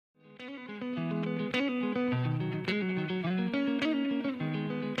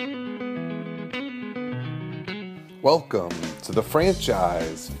Welcome to the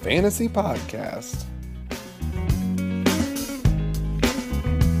Franchise Fantasy Podcast.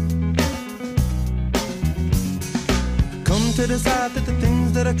 Come to decide that the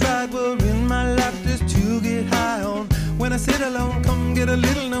things that I tried were in my life just to get high on. When I sit alone, come get a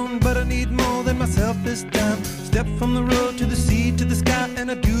little known, but I need more than myself this time. Step from the road to the sea to the sky, and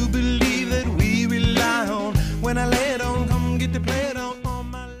I do believe that we rely on. When I lay it on, come get to play it on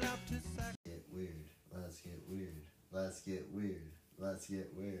my life to sac- Get weird. Let's get weird. Let's get weird. Let's get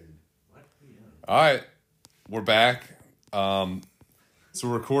weird. All right, we're back. So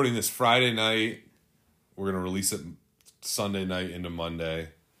we're recording this Friday night. We're going to release it Sunday night into Monday.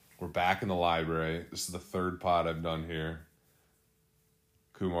 We're back in the library. This is the third pod I've done here.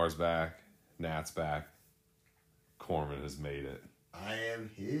 Kumar's back. Nat's back. Corman has made it. I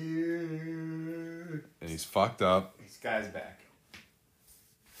am here. And he's fucked up. This guy's back.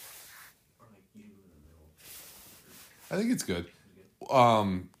 I think it's good.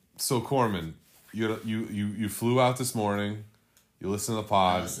 So Corman, you flew out this morning. You listened to the I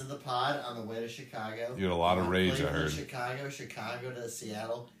pod. listened to the pod on the way to Chicago. You had a lot of rage, I heard. Chicago to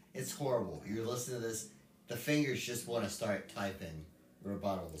Seattle. It's horrible. You're listening to this. The fingers just want to start typing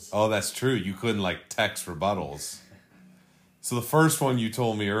rebuttals. Oh, that's true. You couldn't text rebuttals. So the first one you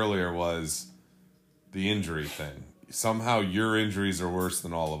told me earlier was the injury thing. Somehow your injuries are worse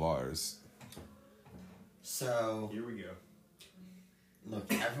than all of ours. So, Here we go.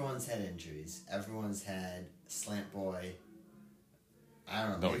 look, everyone's had injuries. Everyone's had Slant Boy. I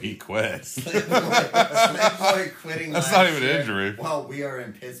don't know. No, maybe- he quit. Slant Boy quitting That's last not even an year. injury. Well, we are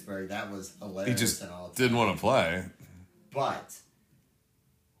in Pittsburgh. That was hilarious. He just and all didn't want to play. But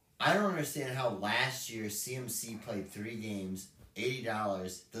I don't understand how last year CMC played 3 games,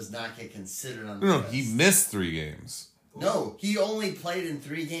 $80 does not get considered on the No, list. he missed 3 games. No, he only played in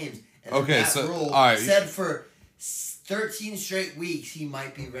 3 games. And Okay, that so, rule all right. said for 13 straight weeks he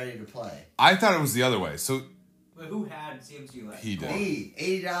might be ready to play. I thought it was the other way. So But who had CMC last? he did. Me,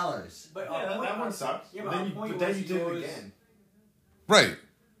 $80. But Yeah, that one sucked. Yeah, but but then our you, point but then was you he did it was- again. Right.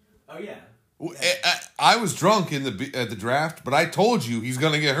 Oh yeah. I was drunk at the draft, but I told you he's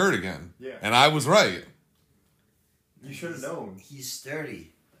going to get hurt again. Yeah. And I was right. You should have known. He's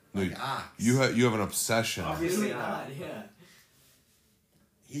sturdy. No, Like ox. you have an obsession. Obviously Really not. Yeah.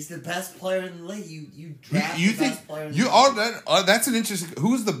 He's the best player in the league. You draft You the think best player in the you league. are that? That's an interesting.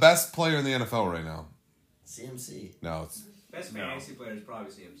 Who's the best player in the NFL right now? CMC. No, it's, Best No. fantasy player is probably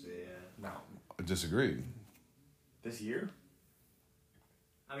CMC. Yeah. No. I disagree. This year?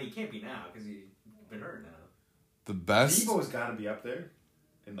 I mean, he can't be now because he's been hurt now. The best. Debo's got to be up there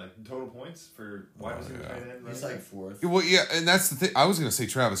in total points for wide receiver yeah. tight end. He's right? like 4th. Well, yeah, and that's the thing. I was going to say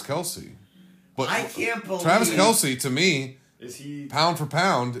Travis Kelce, but I can't believe Travis Kelce to me, Is he? pound for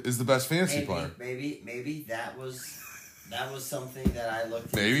pound, is the best fantasy player. Maybe that was something that I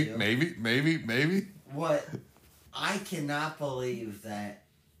looked Maybe, into. maybe. What I cannot believe that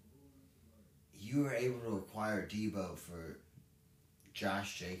you were able to acquire Debo for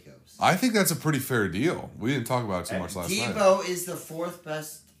Josh Jacobs. I think that's a pretty fair deal. We didn't talk about it too much last night. Debo is the 4th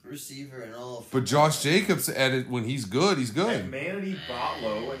best receiver in all of But football. Josh Jacobs added when he's good, he's good. Humanity bought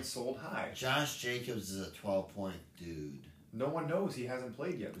low and sold high. Josh Jacobs is a 12-point dude. No one knows he hasn't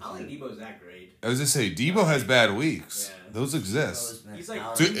played yet. I don't This think year. Debo's that great. I was just say Debo has bad weeks. Yeah. Those exist. Debo's been He's like-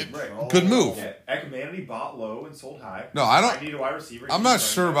 out Dude, of right. control. Good move. Yeah, Humanity bought low and sold high. No, I don't- I need a wide receiver. I'm He's not running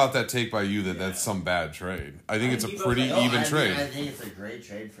sure back. about that take by you that Yeah. that's some bad trade. I think I it's a think Debo's pretty like- No, even I trade. think it's a great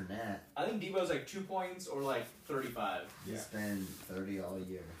trade for Nat. I think Debo's like 2 points or like 35. Yeah. He's been 30 all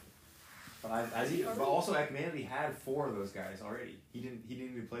year. But also Humanity had 4 of those guys already. He didn't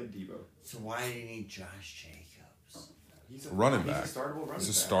even play Debo. So why do you need Josh Jacobs? He's Running he's back. a startable running He's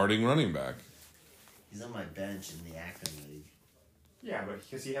a back. starting running back. He's on my bench in the Akron League. Yeah, but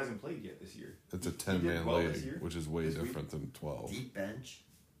because he hasn't played yet this year. It's a He did 10-man well this league, year. which is way This week. different than 12. Deep bench.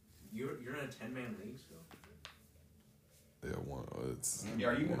 You're in a 10-man league still. Yeah, it's. Yeah,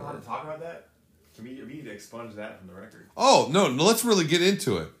 are you even allowed to talk about that? We need to expunge that from the record. Oh no! Let's really get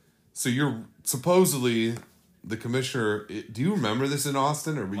into it. So you're supposedly the commissioner. Do you remember this in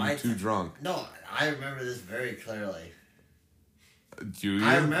Austin, or were you Why- too drunk? No, I remember this very clearly. Do you?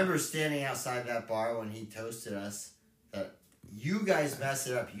 I remember standing outside that bar when he toasted us. That you guys messed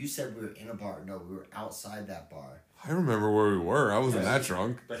it up. You said we were in a bar. No, we were outside that bar. I remember where we were. I wasn't Yeah. that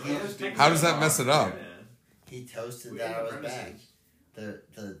drunk. But Yeah. How does that mess it up? Yeah. He toasted We that were I in was the back.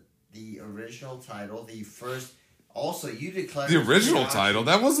 premises. The original title, the first. Also, you declared The as original pre-auction. title.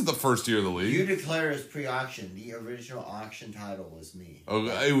 That wasn't the first year of the You league. declared as pre-auction. The original auction title was me. Oh,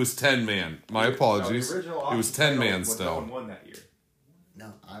 it was 10-man. My apologies. No, the original It was auction 10-man title was still. No one won that year.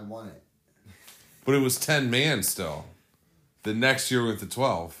 No, I won it. But it was 10 man still. The next year we went to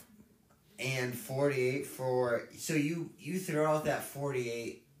 12. And 48 for... So you throw out that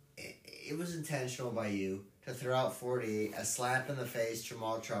 48. It was intentional by you to throw out 48. A slap in the face,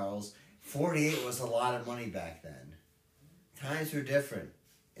 Jamal Charles. 48 was a lot of money back then. Times were different.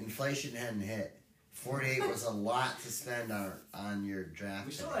 Inflation hadn't hit. 48 was a lot to spend on your draft.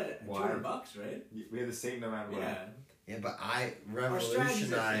 We still pick. had $200, right? We had the same amount of money. Yeah. Yeah, but I Our strategies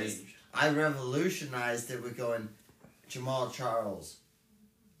have revolutionized... changed. I revolutionized it with going Jamal Charles,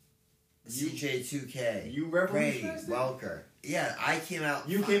 CJ2K, You Brady, revolutionized it? Welker. Yeah, I came out.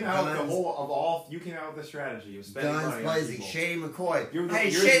 You came out with the guns, whole of all. You came out with the strategy of spending guns money on blazing. people. Shady McCoy. You're the- Hey,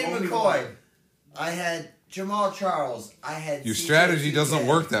 you're the Shady only McCoy. one. I had Jamal Charles. I had Your CJ2K. strategy doesn't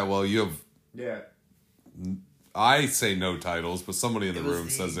work that well. You have, Yeah. I say no titles, but somebody in the It was room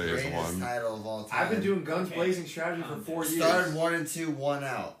says there is greatest one. title of all time. I've been doing guns Okay. blazing strategy for 4 years. Started 1 and 2, 1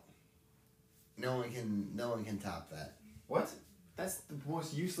 out. No one can top that. What? That's the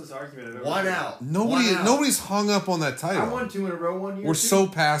most useless argument I've ever 1 heard. out. Nobody, 1 out. nobody's hung up on that I title. won 2 in a row 1 year. We're too. so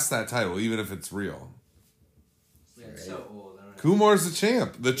past that title, even if it's real. Yeah, it's so old. I don't know. Kumar's the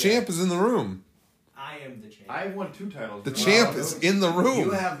champ. The champ is in the room. I am the champ. I've won 2 titles. The Wow, champ those- is in the room.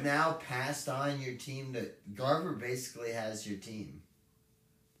 You have now passed on your team to Garver. Basically, has your team.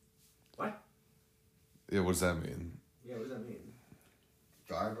 Yeah, what does that mean? Yeah, what does that mean?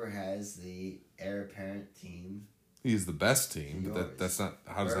 Garver has the heir apparent team. He's the best team, but Yours. that's not.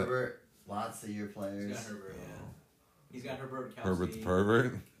 How does that? Herbert, lots of your He's players. got Herbert, yeah. He's got Herbert, Kelsey. Herbert the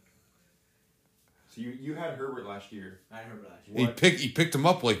pervert. So you had Herbert last year. I had Herbert last year. What- He picked him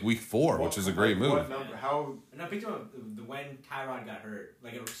up like week 4, which is a great move. What number? How? And I picked him up when Tyrod got hurt.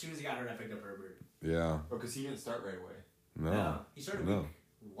 Like, as soon as he got hurt, I picked up Herbert. Yeah. Because he didn't start right away. No. He started No.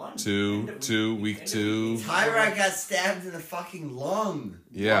 week 1. Two, End of week end of 2. week- Tyrod got stabbed in the fucking lung.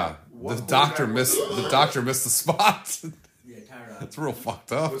 Yeah. What The doctor missed. quarterback The doctor missed the spot. Yeah, Tyrod. That's real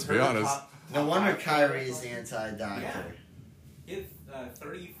fucked up, Was to be Herbert honest. No wonder 5 Kyrie is quarterback? anti-doctor. Yeah. He had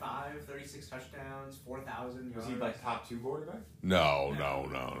 35, 36 touchdowns, 4,000 Was yards. he like top 2 quarterback? No.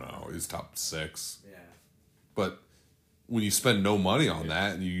 He's top 6. Yeah. But when you spend no money on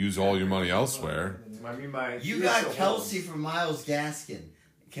that and you use all your money elsewhere, I mean, my You he got was so Kelsey old. for Myles Gaskin.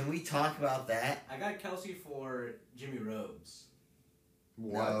 Can we talk about that? I got Kelsey for Jimmy Robes.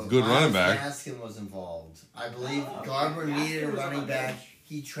 What? No, Good Myles running back. Gaskin was involved. I believe Oh, Garber Gaskin needed a was on running my back. bench.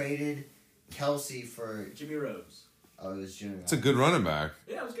 He traded Kelsey for. Jimmy Robes. Oh, it was Jimmy. it's a good running back.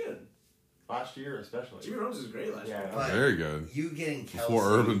 Yeah, it was good. Last year, especially. Jimmy Robes was great last Yeah. year. But Very good. You getting Kelsey.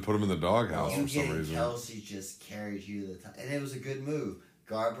 Before Urban put him in the doghouse You for some getting reason. Kelsey just carried you the time, and it was a good move.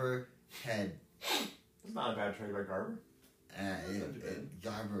 Garber had. It's not a bad trade by Garber.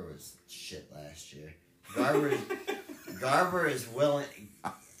 Garber was shit last year. Garber is willing.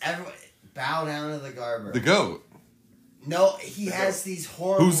 Everyone bow down to the Garber. The GOAT. No, he The has these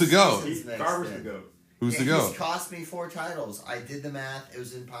horrible. Who's the GOAT? seasons mixed Garber's in. the GOAT. Who's the He's GOAT? cost me 4 titles. I did the math. It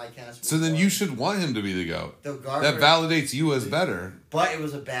was in podcast. So then before. you should want him to be the GOAT. The Garber, That validates you as better. but it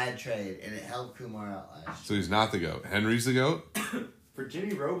was a bad trade, and it helped Kumar out last So year. he's not the GOAT. Henry's the GOAT? For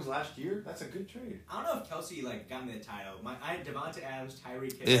Jimmy Robes last year, that's a good trade. I don't know if Kelsey got me the title. I had Devonta Adams,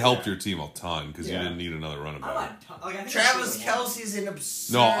 Tyreek Hill. It helped your team a ton because you Yeah. didn't need another running I'm back. not. I think Travis I Kelsey's an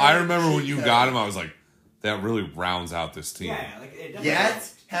absurd. No, I remember when you cheat got code. him, I was like, that really rounds out this team. Yeah, like it definitely Yet,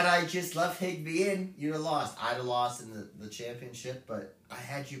 helped. had I just left Higbee in, you'd have lost. I'd have lost in the championship, but I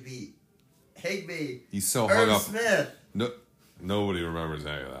had you beat Higbee. He's so hung Irv up. Smith. No, nobody remembers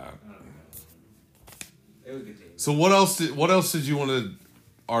any of that. I don't know. It was a good team. So what else did you want to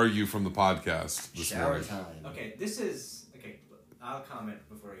argue from the podcast this Shower morning? time. Okay, this is okay. I'll comment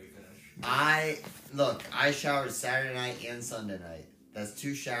before you finish. I showered Saturday night and Sunday night. That's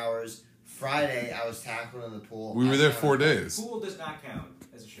 2 showers. Friday, I was tackling in the pool. We were I there showered. 4 days. Pool does not count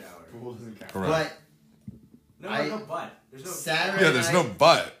as a shower. Pool doesn't count. Correct. But No but. There's no Saturday Yeah, there's night, no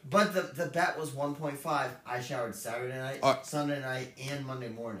but. But the bet was 1.5. I showered Saturday night, Sunday night, and Monday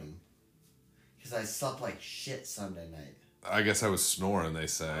morning. Because I slept like shit Sunday night. I guess I was snoring, they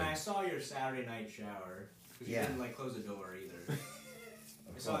say. And I saw your Saturday night shower. Because Yeah. you didn't close the door either.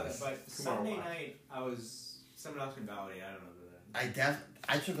 I saw that, but Come on, Sunday watch. night someone else can validate. I don't know that.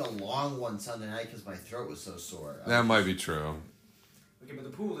 I took a long one Sunday night because my throat was so sore. That might be true. Okay, but the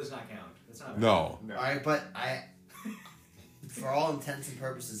pool does not count. That's not. No. No. Alright, but for all intents and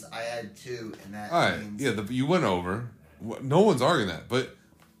purposes, I had 2, and that All right. means Yeah, you went over. No one's arguing that, but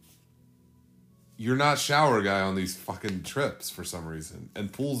you're not shower guy on these fucking trips for some reason,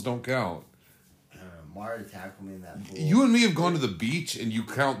 and pools don't count. I don't know, Marta tackled me in that pool. You and me have gone to the beach, and you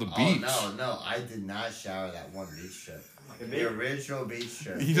count the beach. Oh, no, I did not shower that one beach trip. It The original beach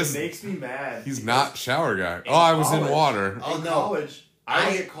trip. He just makes me mad. he's not shower guy. Oh, I was in college- water. Oh, in no. college, I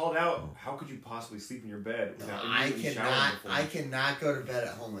would I- get called out. How could you possibly sleep in your bed without immediately showering before? I cannot go to bed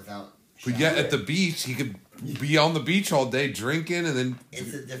at home without But yet showering. at the beach, he could be on the beach all day drinking and then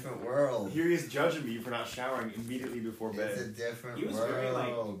It's a different world. Here he is judging me for not showering immediately before It's a bed. different He was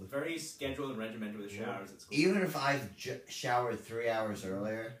world. very scheduled and regimented with showers at school. Even if I've showered 3 hours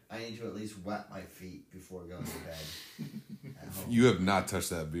earlier, I need to at least wet my feet before going to bed. At home. you have not touched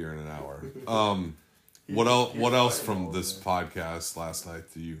that beer in an hour. What else? What else from this podcast last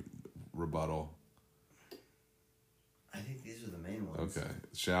night do you rebuttal? I think these are the main ones. Okay,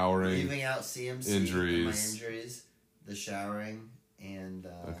 showering. Leaving out CMC, Injuries. my injuries, the showering, and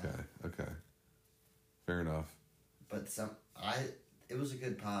Okay. Fair enough. But it was a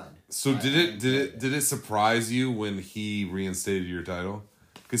good pod. So I did enjoyed it surprise you when he reinstated your title?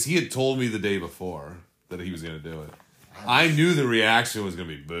 Because he had told me the day before that he was going to do it. I knew the reaction was going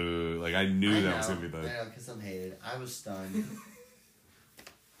to be boo. Like I knew that was going to be I the. know, because I'm hated. I was stunned.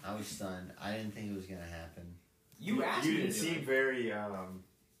 I didn't think it was gonna happen. You asked You me to didn't do seem it. very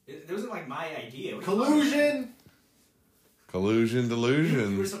It wasn't like my idea. What are you collusion. Collusion, talking about? You were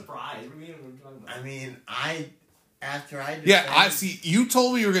delusion. surprised. What do you mean? What are you talking about? I mean, after I Yeah, I defended- see. You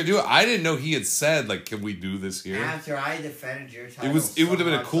told me you were going to do it. I didn't know he had said like, "Can we do this here?" After I defended your title, It would have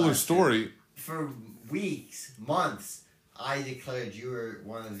been a much cooler last year, story. For weeks, months, I declared you were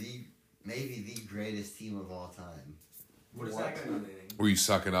one of maybe the greatest team of all time. What is that going to mean? Were you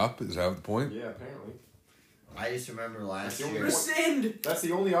sucking up? Is that the point? Yeah, apparently. I just remember last That's the year. Rescind! That's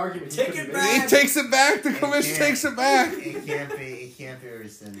the only argument. Take he could it make. back. It takes it back. The commission can't- takes it back. It can't be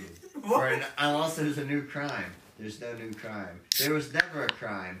rescinded. What? Unless there's a new crime. There's no new crime. There was never a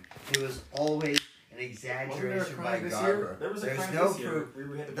crime. It was always an Wasn't there a exaggeration by crime this Garber. year? There was a There's crime no this year. proof.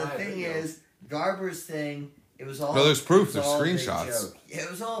 We had to The buy a thing video. is, Garber's thing. It was all. No, there's proof. it was There's all a big screenshots. joke. Yeah,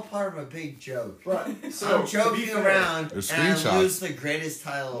 it was all part of a big joke. But so I'm to be joking fair, around There's and I screenshots. lose the greatest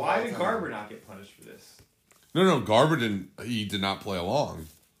title. Why of all did time. Garber not get punished for this? No, Garber didn't. He did not play along.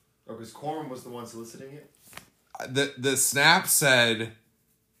 Or because Corman was the one soliciting it? The snap said,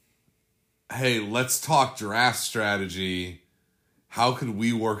 "Hey, let's talk draft strategy. How could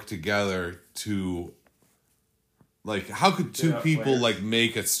we work together to, like, how could two Enough people players. like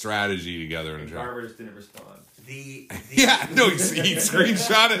make a strategy together in a And draft?" Garber just didn't respond. Yeah, no, he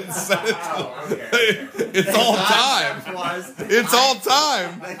screenshot it and said it. Oh, okay. It's all time. It's all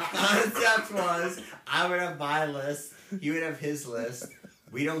time. The concept was, I would have my list, he would have his list.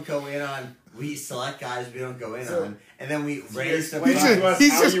 We don't go in on, we select guys we don't go in So- on, and then we So raise the explain He's bar. just- to us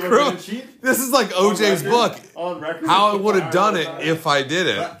he's how just you were cruel. gonna cheat? This is like On OJ's record? book. On record? How I would have done it How if I did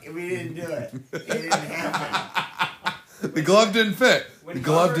it. But we didn't do it. It didn't happen. The glove didn't fit. When The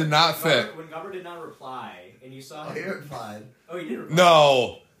glove Garber- did not fit. When Garber did not reply, and you saw Oh, him. he replied. Oh, he did reply.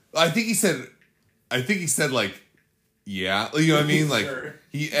 No, I think he said like, yeah, you know what I mean? Like Sure.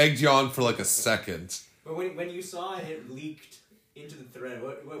 he egged you on for like a second. But when you saw it leaked into the thread,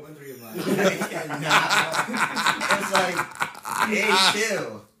 what went through your mind? I cannot. It was like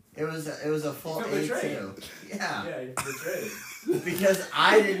A2. It was a full You felt betrayed. A2. Yeah. Yeah, you betrayed. Because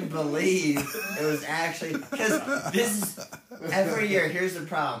I didn't believe it was actually, because this is every year. Here's the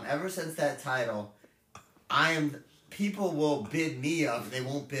problem. Ever since that title, people will bid me up. They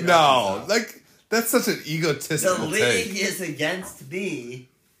won't bid No, others up. like that's such an The egotistical league take. is against me.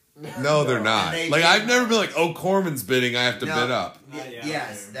 No, they're not. they Like bid I've never up. been like, oh, Corman's bidding. I have to No. bid up. Yeah,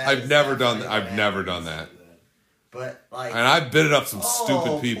 Yes, okay. that I've is never done definitely that. what I've never happens. done that. But like, And I've bidded up some oh,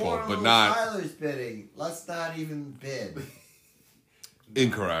 stupid people, poor but little not Tyler's bidding. Let's not even bid.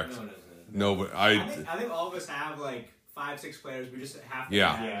 incorrect. No. No, but I think all of us have like 5-6 players. We just have to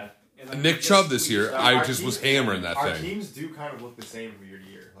Yeah. have. Yeah. And, like, Nick we Chubb just- this we year, just- I Our just was team- hammering that Our thing. teams do kind of look the same from year to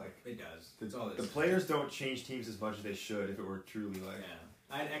year. Like It does. That's all it the is. players don't change teams as much as they should if it were truly like. Yeah.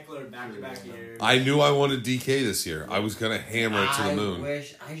 I had Eckler back-to-back years. I knew I wanted DK this year. I was gonna hammer it to the moon.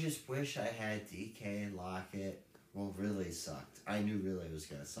 I just wish I had DK Lockett. Well, really sucked. I knew really was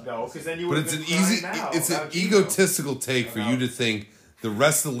gonna suck. No, this because year. then you But would. it's an easy, it's an egotistical take for you to think the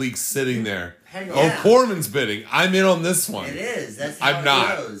rest of the league's sitting there. Hang on. Oh, Yeah. Corman's bidding. I'm in on this one. It is. That's how I'm it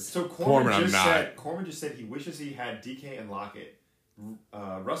not. goes. So Corman, I'm Corman just said he wishes he had DK and Lockett.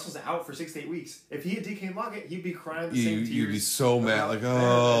 Russell's out for 6 to 8 weeks. If he had DK and Lockett, he'd be crying the same tears. You'd be so mad, about like, that.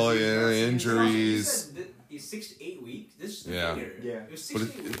 oh That's- yeah, that's- injuries. He's 6 to 8 weeks. This is Yeah. later. Yeah. It was 6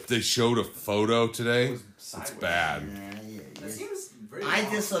 But to 8 weeks. if they showed a photo It today, was it's sideways. bad. Yeah, That seems very I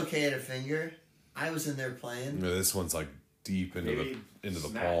long. dislocated a finger. I was in there playing. This one's like deep into Maybe the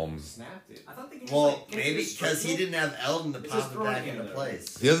snapped- palm. Snapped it. I thought they could just, Well, like, get maybe this because he straight didn't have Eldon to It's pop just it throwing back it into there.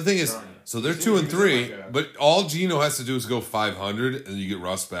 place. The other thing is, Throwing it. so they're He's 2 and gonna use 3, it like a- but all Gino has to do is go 500, and you get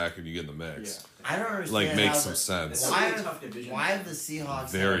Russ back, and you get in the mix. Yeah. I don't understand. Like, makes how some the- sense. It's a Why, really tough division. why have the Seahawks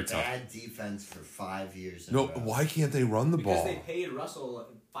Very had a tough. bad defense for 5 years? in No, a row? why can't they run the Because ball? they paid Russell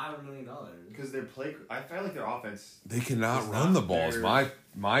 $500 million. Because their play, I felt like their offense. They cannot It's run not the ball. Is their-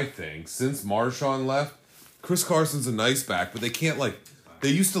 my thing. Since Marshawn left, Chris Carson's a nice back, but they can't they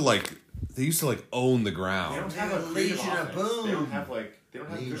used to own the They ground. don't have a Dude, creative Legion of offense. They don't Boom. have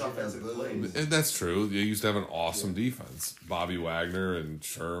good Legion of offensive Boom. plays. And that's true. They used to have an awesome defense. Bobby Wagner and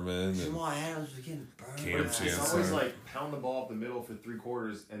Sherman and Jamal Adams was getting burned. Cam last It's Chancellor. night. always like pound the ball up the middle for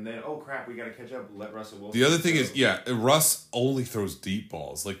 3/4, and then oh crap, we got to catch up. Let Russell Wilson. the other thing go. is, Russ only throws deep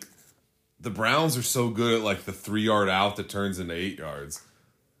balls. Like the Browns are so good at like the 3-yard out that turns into 8 yards.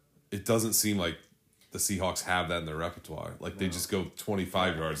 It doesn't seem like the Seahawks have that in their repertoire. Like they just go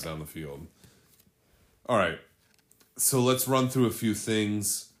 25 yards down the field. All right. So let's run through a few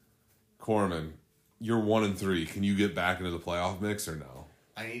things. Corman, you're 1 and 3. Can you get back into the playoff mix or no?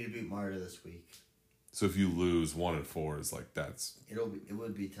 I need to beat Marta this week. So if you lose 1 and 4 is like that's It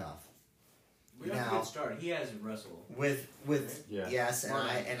would be tough. We have a Now- good start. He has Russell. With Yeah. yes, and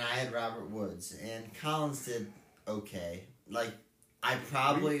Martin. I had Robert Woods, and Collins did okay. Like I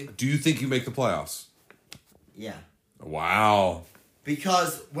probably Do you think you make the playoffs? yeah. Wow.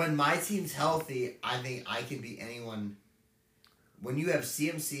 Because when my team's healthy, I think I can beat anyone. When you have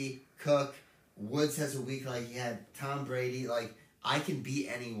CMC, Cook, Woods has a week like he had, Tom Brady, like I can beat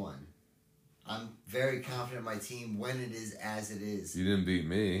anyone. I'm very confident in my team when it is as it is. You didn't beat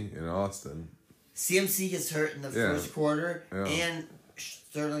me in Austin. CMC gets hurt in the Yeah. first quarter, Yeah. and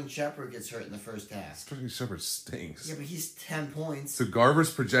Sterling Shepard gets hurt in the first half. Sterling Shepard stinks. Yeah, but he's 10 points. So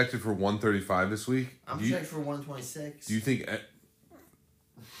Garber's projected for 135 this week. I'm do you, checked for 126. do you think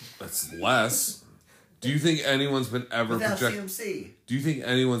that's less? Do you think anyone's been ever Without projected? CMC? Do you think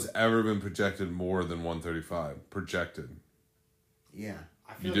anyone's ever been projected more than 135? Projected. Yeah.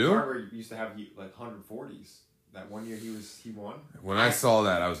 I feel You like do? Barber used to have like 140s. That one year he won. When I saw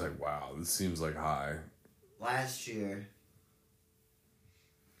that, I was like, "Wow, this seems like high." Last year,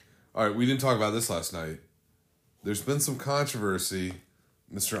 All right, we didn't talk about this last night. There's been some controversy,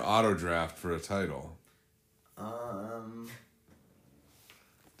 Mr. Auto Draft for a title.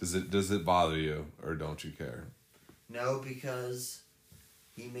 Does it bother you or don't you care? no, because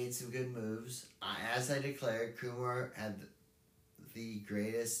he made some good moves. As I declared, Kumar had the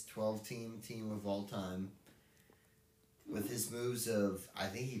greatest 12-team team of all time. With his moves of, I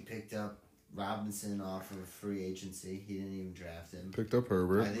think he picked up Robinson off of free agency. He didn't even draft him. Picked up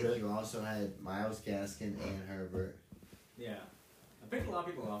Herbert. I think you also had Myles Gaskin and Herbert. Yeah. I picked a lot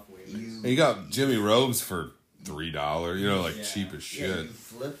of people off waivers. You And you got Jimmy Robes for $3. You know, like Yeah. cheap as Yeah, shit. you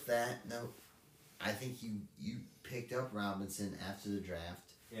flipped that. No, I think you picked up Robinson after the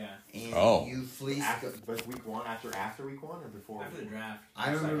draft, Yeah. and Oh. you fleeced. But week one after week one or before? After the draft.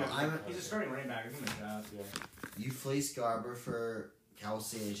 I remember. He's a starting running back. He's in the draft. Yeah. You fleeced Garber for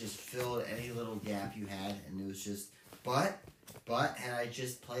Kelsey, and it just filled any little gap you had, and it was just. But had I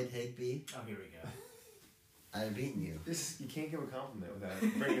just played Higbee, Oh, here we go. I'd have beaten you. You can't give a compliment without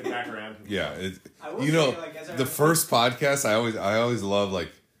bringing it back around. Yeah, I will you know, say, like, as I the first podcast, I always love like,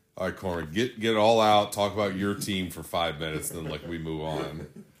 all right, Corman, get it all out, talk about your team for 5 minutes, then like we move on.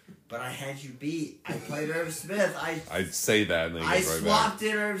 But I had you beat. I played Irv Smith. I say that and then I get right back. swapped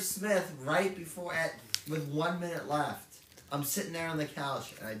in Irv Smith right before with 1 minute left. I'm sitting there on the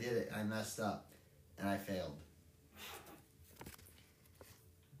couch and I did it. I messed up and I failed.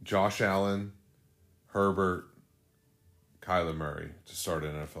 Josh Allen, Herbert, Kyler Murray to start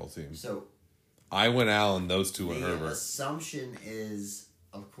an NFL team. So I went Allen, those two went the Herbert. assumption is,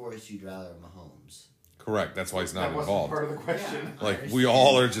 of course, you'd rather Mahomes. Correct. That's why he's not that wasn't involved. part of the question. I Like we understand.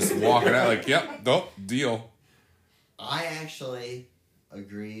 all are just walking out like, yep, nope, deal. I actually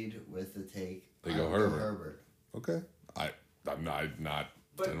agreed with the take. They I go would Herbert. Okay. I'm not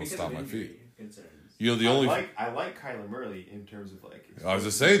But I don't because stop of my injury feet. concerns. You know the I only like Kyler Murray in terms of like. I was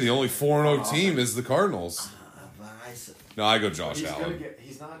just saying the only 4-0 team is the Cardinals. But I s- No, I go Josh He's gonna Allen. get.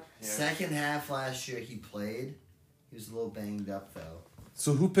 He's not. Yeah. second half last year he played. He was a little banged up though.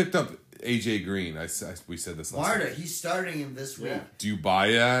 So who picked up AJ Green? we said this last Marta, week. he's starting him this week. Yeah. Do you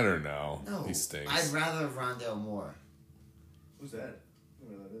buy that or no? No, He stinks. I'd rather have Rondell Moore. Who's that? I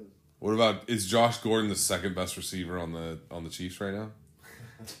don't know who that is. What about is Josh Gordon the second best receiver on the Chiefs right now?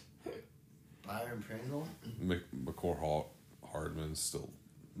 Byron Pringle, McCall Hardman's still.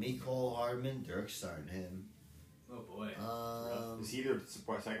 Mecole Hardman, Dirk's starting him. Oh boy. Is he their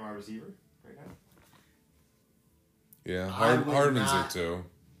second wide receiver right now? Yeah, I would Hardman's not- it too.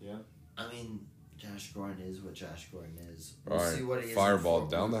 Yeah. I mean, Josh Gordon is what Josh Gordon is. All right, see what he is. fireball in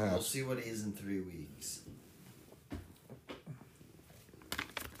down the hatch. We'll see what he is in 3 weeks.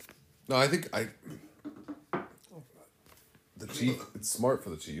 No, I think the Chiefs. It's smart for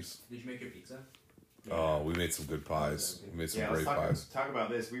the Chiefs. Did you make your pizza? Oh, we made some good pies. We made some Yeah, great let's pies. talk about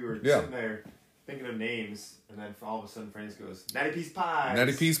this. We were Yeah. sitting there thinking of names, and then all of a sudden, Francis goes, "Natty Peace Pies."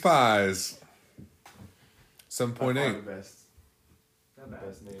 Natty Peas pies. By 7.8. far the best. Not bad.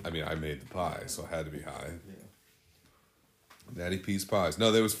 Best name. I mean, I made the pie, so it had to be high. Yeah. Natty Peas pies.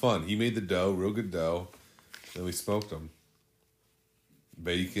 No, that was fun. He made the dough, real good dough. Then we smoked them.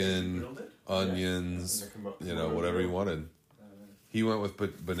 Bacon, Grilled it? onions, Yeah. And they're you know, whatever he wanted. Uh, He went with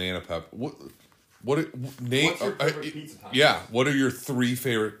banana pepper. What name? What's your favorite pizza toppings? Yeah, what are your 3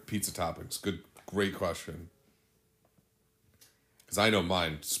 favorite pizza toppings? Great question. Because I know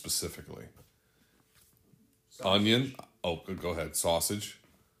mine specifically. sausage. Onion. Oh, go ahead. Sausage.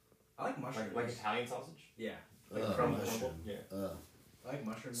 I like mushrooms. Like Italian sausage? Yeah. Ugh, crumble. mushroom. Yeah. Ugh. I like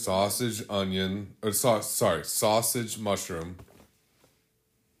mushrooms. Sausage, onion, or sausage, mushroom.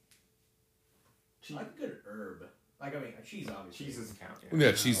 I like a good herb. Like, I mean, cheese, obviously. Cheese doesn't count.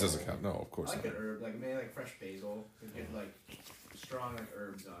 Yeah, cheese doesn't count. No, of I course like not. good herb. Like, maybe like fresh basil. And get, like, strong, like,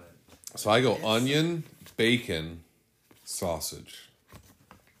 herbs on it. So I go It's- onion, bacon, sausage.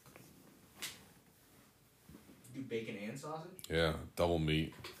 Do bacon and sausage? Yeah, double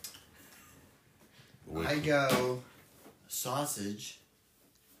meat. I go sausage,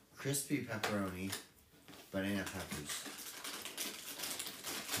 crispy pepperoni, banana peppers.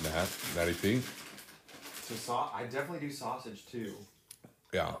 Natty P. So I definitely do sausage too.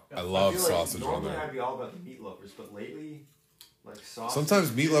 Yeah, I I love feel like sausage on normally there. I'd be all about the meat lovers, but lately, like sausage.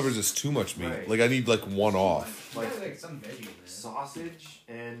 Sometimes meat lovers is too much meat. Right. Like I need like one off. You got, like, some veggie in there. sausage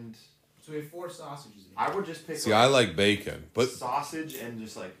and So we have 4 sausages in here. I would just pick. See, I like bacon, but sausage and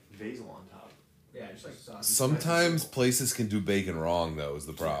just like basil on top. Yeah, just like sausage. sometimes places can do bacon wrong. Though is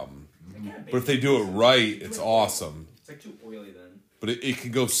the problem. They can't have But if they bacon. do it right, it's awesome. It's like too oily then. But it can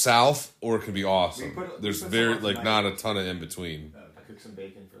go south or it can be awesome. We put There's some very on like tonight. not a ton of in between. Oh, I okay. cooked some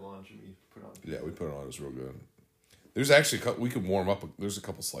bacon for lunch and we put on. Yeah, we put it on. It's real good. There's actually we could warm up. There's a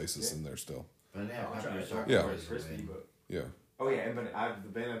couple slices Yeah. in there still. Banana I'll try peppers it. are Yeah. always a crispy, win. but Yeah. oh yeah, and the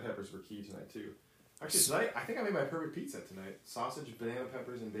banana peppers were key tonight too. Actually, tonight I think I made my perfect pizza tonight: sausage, banana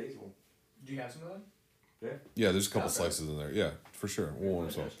peppers, and basil. Do you have some of that? Yeah, there's a couple Okay. slices in there. Yeah, for sure. We'll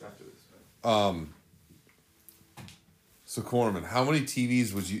warm some. After this. So Corman, how many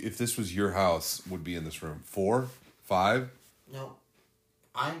TVs would you, if this was your house, would be in this room? 4? 5? No,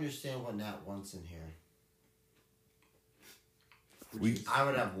 I understand what Nat wants in here. I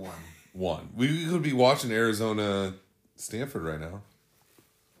would have 1. 1. We could be watching Arizona, Stanford right now.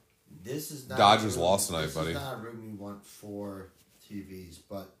 This is not Dodgers a room- lost tonight, this buddy. is not a room you want 4 TVs,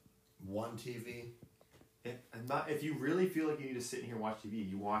 but 1 TV. If you really feel like you need to sit in here and watch TV,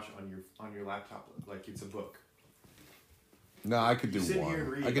 you watch on your laptop like it's a book. No, I could do You sit one. here and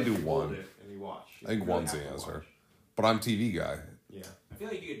read. I could like do you hold one. it and you watch. I think You really one's have the to answer. watch. But I'm TV guy. Yeah. I feel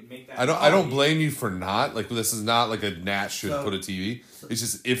like you could make that. I don't blame you for not. Like this is not like a Nat should So- put a TV. It's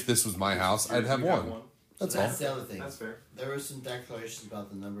just if this was my house, I'd have You one. That's all. That's the other thing. That's fair. There were some declarations about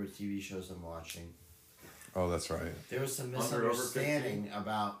the number of TV shows I'm watching. Oh, that's right. There was some Under, over misunderstanding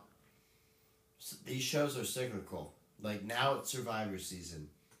about these shows are cyclical. Like now it's Survivor season,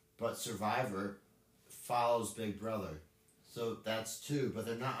 but Survivor follows Big Brother. So that's 2, but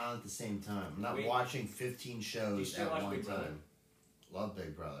they're not on at the same time. I'm not Wait. watching 15 Do you shows still at watch one Big Brother? time. Love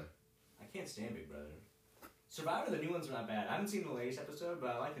Big Brother. I can't stand Big Brother. Survivor, the new ones are not bad. I haven't seen the latest episode, but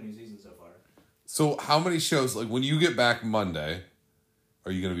I like the new season so far. So how many shows? Like when you get back Monday,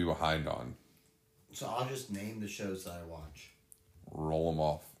 are you going to be behind on? So I'll just name the shows that I watch. Roll them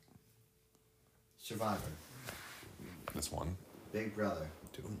off. Survivor, This one, Big Brother,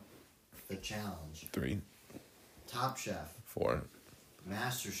 2, The Challenge, 3, Top Chef, 4,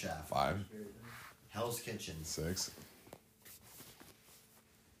 Master Chef, 5, Hell's Kitchen, 6,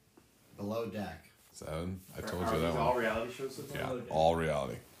 Below Deck, 7. I told Are you that these all one. reality shows so far? Yeah, all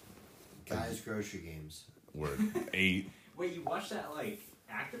reality. Guys Grocery Games. Word 8. Wait, you watch that like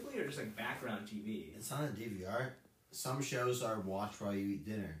actively or just like background TV? It's on a DVR. Some shows are watch while you eat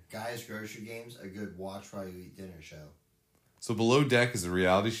dinner. Guys Grocery Games, a good watch while you eat dinner show. So Below Deck is a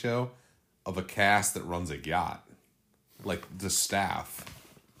reality show of a cast that runs a yacht, like the staff.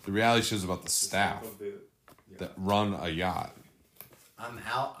 The reality show is about the staff that run a yacht. I'm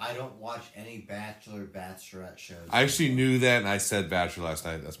out. I don't watch any Bachelor, Bachelorette shows. I actually knew that, and I said Bachelor last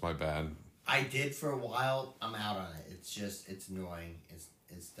night. That's my bad. I did for a while. I'm out on it. It's just, it's annoying.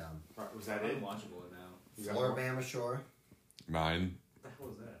 It's dumb. Was that it? Unwatchable now. You got more? Floribama Shore. 9. What the hell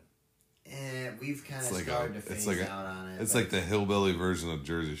was that? And we've kind of It's like started to it's phase like out on it. It's but- like the hillbilly version of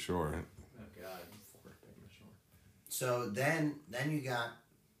Jersey Shore. Oh god. Sure. So then you got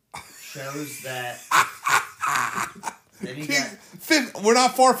shows that. Then you got. We're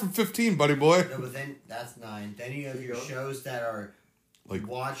not far from 15, buddy boy. No, but then that's 9. Then you have There you your go. shows that are Like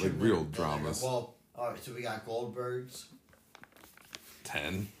watching real the- dramas. Well, all right. So we got Goldbergs,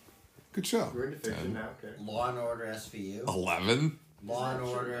 10. Good show. We're into fiction 10. now. Okay. Law and Order SVU, 11. Law and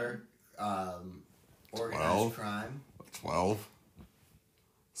Order, Organized 12. Crime. 12.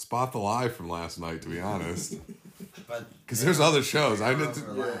 Spot the Lie from last night, to be honest. But Because they there's don't- other shows. they I don't did.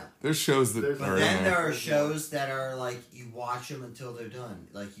 overlap. There's shows that There's- But are then in there there. are shows that are like you watch them until they're done.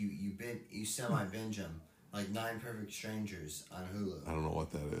 Like you semi binge them. Like 9 Perfect Strangers on Hulu. I don't know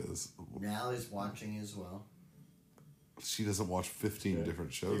what that is. Natalie's watching as well. She doesn't watch 15 Yeah.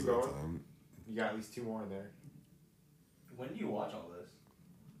 different shows Keep at a going. time. You got at least 2 more in there. When do you watch all this?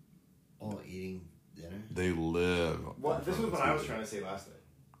 Oh, eating dinner. They live. What? This on was what I was TV. trying to say last night.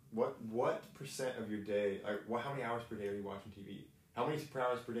 What percent of your day? Like, how many hours per day are you watching TV? How many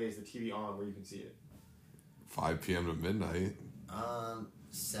hours per day is the TV on where you can see it? 5 p.m. to midnight.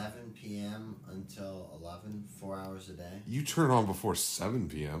 7 p.m. until 11, 4 hours a day. You turn on before 7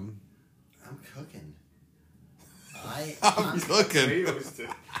 p.m. I'm cooking. I'm cooking. Potatoes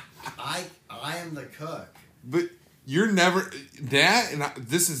to- I am the cook. But you're never that, and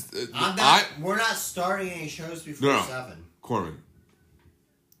this is I'm not. We're not starting any shows before No. 7. Corman.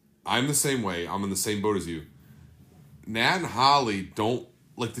 I'm the same way. I'm in the same boat as you. Nat and Holly don't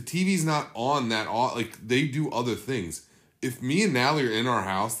like the TV's not on that. Like they do other things. If me and Natalie are in our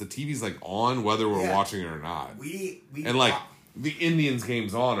house, the TV's like on whether we're Yeah. watching it or not. We And like the Indians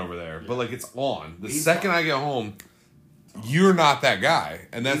game's on over there, but like it's on. The We second bought- I get home, you're not that guy,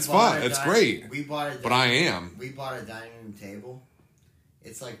 and that's fun. It's great. We bought a. But I am. We bought a dining room table.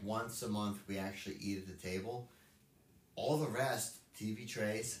 It's like once a month we actually eat at the table. All the rest, TV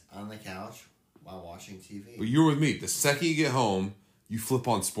trays on the couch while watching TV. But you're with me. The second you get home, you flip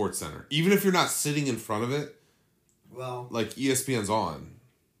on SportsCenter, even if you're not sitting in front of it. Well, Like ESPN's on.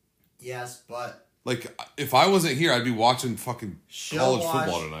 yes, but Like if I wasn't here, I'd be watching fucking She'll college watch-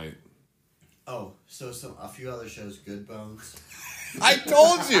 football tonight. so a few other shows, Good Bones. I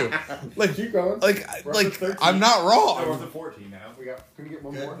told you. Like Keep going. Like We're up to like 13. I'm not Oh, we're up wrong. to 14 now. Can we get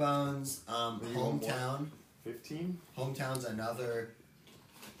one Good more? Bones. Maybe one more. Hometown. 15. Hometown's another.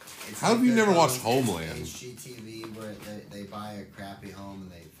 It's How have you Good never watched Bones. It's Homeland? HGTV where they buy a crappy home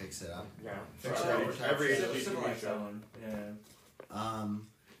and they fix it up. Yeah. Fix So it every- over every top. HGTV Civil rights show. one. Yeah.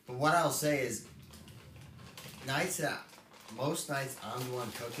 But what I'll say is, most nights I'm the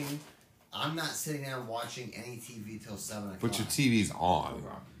one cooking. I'm not sitting down watching any TV till 7 o'clock. But your TV's on.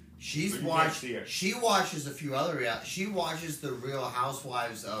 She's So you can't watched. see it. She watches a few other She watches the Real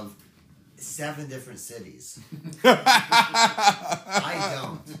Housewives of 7 different cities. I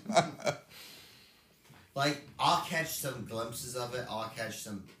don't. Like, I'll catch some glimpses of it. I'll catch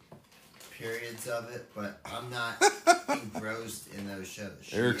some periods of it, but I'm not engrossed in those shows.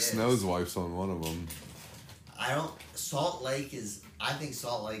 She Eric is. Snow's wife's on one of them. I think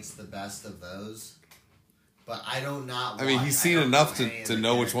Salt Lake's the best of those. But I don't not I mean, watch- he's I seen don't enough know any of to the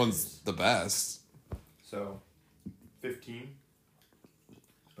know which characters. one's the best. So, 15.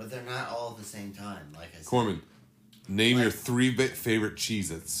 But they're not all at the same time, like I said. Corman, name your Like- 3 favorite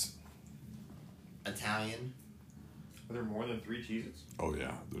Cheez-Its. Italian. Are there more than 3 cheeses? Oh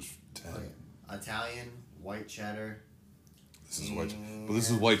yeah, there's 10. Oh, yeah. Italian, white cheddar. This is white, but this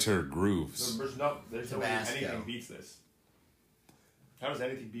is white cheddar grooves. There's no way Tabasco. anything beats this. How does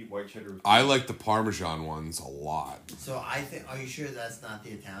anything beat white cheddar? I like the Parmesan ones a lot. So I think. Are you sure that's not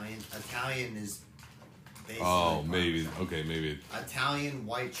the Italian? Italian is. Basically Oh, maybe. Parmesan. Okay, maybe. Italian,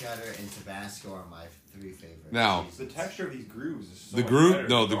 white cheddar, and Tabasco are my 3 favorites. Now- cheeses. The texture of these grooves is so The much groove- better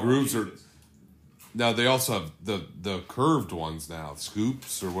no, than the normal grooves are- cheeses. Now they also have the curved ones now,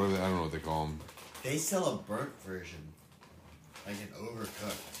 scoops or whatever. I don't know what they call them. They sell a burnt version, like an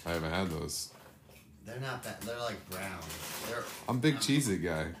overcooked. I haven't had those. They're not that. They're like brown. I'm a big Cheez-It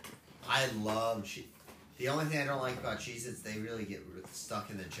guy. I love cheese. The only thing I don't like about Cheez-Its, they really get stuck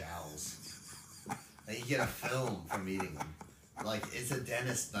in the jowls. Like you get a film from eating them. Like it's a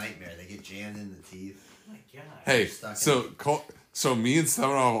dentist nightmare. They get jammed in the teeth. Oh my god. Hey, Stuck in so me and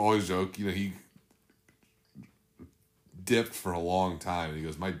Stefano always joke. You know, he dipped for a long time, and he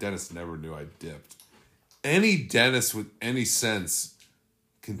goes, "My dentist never knew I dipped." Any dentist with any sense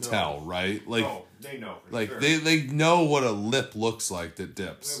can tell, right? Like, Oh, they know. For like sure. they know what a lip looks like that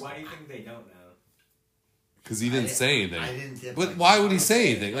dips. Wait, why do you think they don't know? because he didn't say anything. I didn't dip. But like why would he Nas.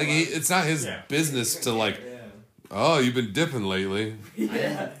 say anything? Like, it's not his Yeah. business to like, Yeah. oh, you've been dipping lately.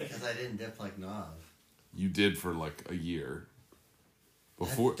 Because I didn't dip like Nav. You did for like a year.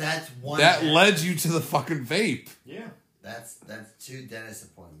 Before That's one. that dentist. led you to the fucking vape. Yeah. That's 2 dentist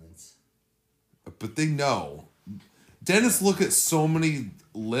appointments. But they know. Dentists look at so many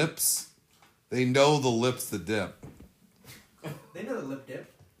lips. They know the lips that dip. They know the lip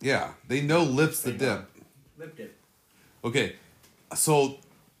dip. Yeah, they know lips that They know. dip. Lip dip. Okay, so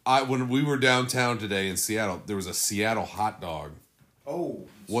when we were downtown today in Seattle, there was a Seattle hot dog. Oh.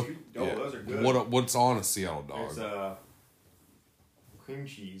 What? Sweet. Oh, yeah. those are good. What's on a Seattle dog? There's cream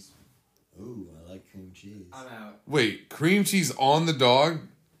cheese. Ooh, I like cream cheese. I'm out. Wait, cream cheese on the dog?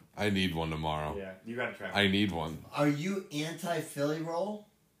 I need one tomorrow. Yeah, you gotta try it. I need one. Are you anti-Philly roll?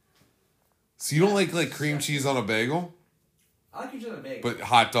 So you don't like cream cheese on a bagel, I like usually on a bagel. but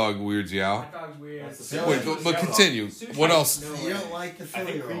hot dog weirds you out. Hot dog's weird. That's the Philly- Wait, but continue. What else? No You way. don't like the I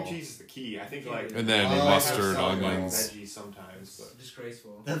Philly think cream roll. cheese is the key. I think like And then Oh, mustard, I have onions. veggies sometimes, but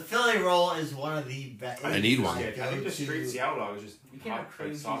Disgraceful. The Philly roll is one of the best. I need one. yeah, I think the straight Seattle dog is just You can't have hot, cream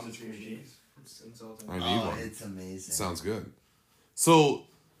like cheese sausage and cream cheese. cheese. It's insulting. I need one. It's amazing. Sounds good. So,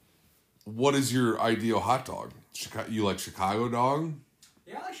 what is your ideal hot dog? You like Chicago dog?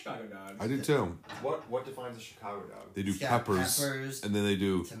 Yeah, I like Chicago dogs. I do too. What defines a Chicago dog? They do It's got peppers, and then they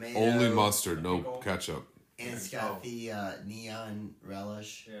do tomato, only mustard, no pickle. ketchup. and it's got Oh. the neon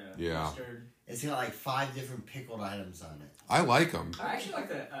relish. Yeah. Yeah. Mustard. It's got like 5 different pickled items on it. I like them. I actually like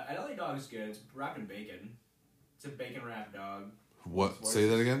the LA dog is good. It's wrapped in bacon. It's a bacon wrapped dog. What? Say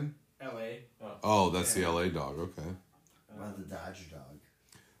that again? LA. Oh, that's the Yeah. LA dog. Okay. What about the Dodger dog?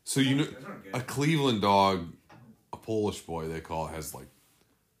 So you know, Those aren't good. a Cleveland dog, a Polish boy they call it, has like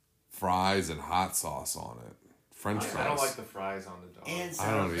fries and hot sauce on it. French fries. I don't like the fries on the dog. And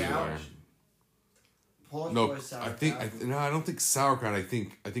I don't sauerkraut. either. Polish No, boy I sauerkraut. think no, I don't think sauerkraut. I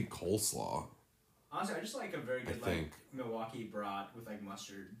think coleslaw. Honestly, I just like a very good think. like Milwaukee brat with like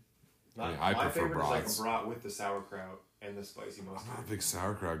mustard. I mean, I my prefer favorite brats. is like a brat with the sauerkraut and the spicy I'm mustard. not a big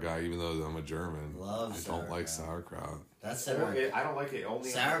sauerkraut guy, even though I'm a German. Love I don't like sauerkraut. sauerkraut. That's Or our I don't like it only.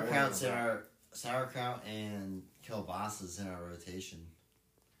 sauerkraut's in only our sauerkraut and kielbasa's in our rotation.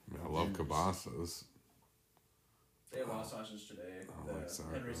 I mean, I love kibasas. They have lost sausage today. I like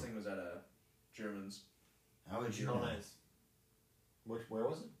sauerkraut. Henry's thing was at a German's. How would you Oh, know? nice. Where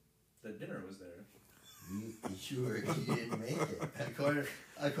was it? The dinner was there. You didn't make it.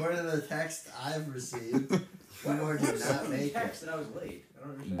 According to the text I've received, Kumar did not make Text it. that I was late. I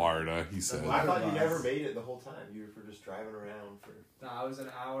don't understand. Marta, he said. I thought you was. never made it the whole time. You were just driving around for No, I was an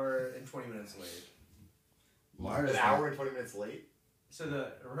hour and 20 minutes late. Marta's an hour and 20 minutes late. So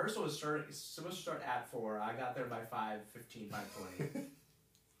the rehearsal was supposed to start at 4. I got there by 5:15, 5:20.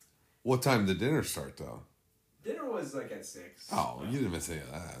 What time did dinner start though? Dinner was like at 6. Oh, you didn't miss any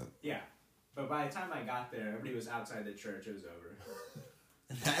of that. Yeah. But by the time I got there, everybody was outside the church. It was over.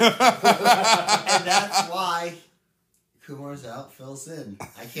 and that's why Kumar's out, Phil's in.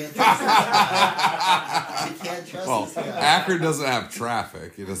 I can't trust this guy. I can't trust Well, this guy. Akron doesn't have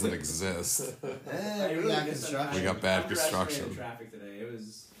traffic. It doesn't exist. We I got guess construction. We got bad underestimated construction. traffic today.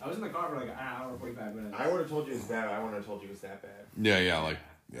 I was in the car for like an hour, 45 minutes. I would have told you it was bad. I wouldn't have told you it was that bad. Yeah, It yeah. was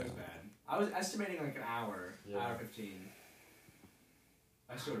bad. I was estimating like an hour, Yeah. hour 15.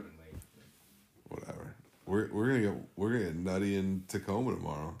 I still would have been late. Whatever. We're gonna get nutty in Tacoma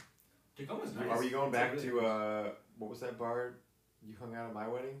tomorrow. Tacoma's nice. Are we going back It's really to what was that bar you hung out at my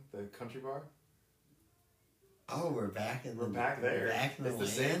wedding? The country bar. Oh, we're back in the We're back there. Back in the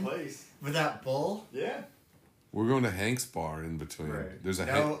It's the land same place. with that bull. Yeah. We're going to Hank's Bar in between. Right. There's a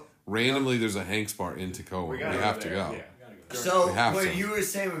No. randomly there's a Hank's Bar in Tacoma. We gotta have go to there, go. yeah. We gotta go. So We have when to. you were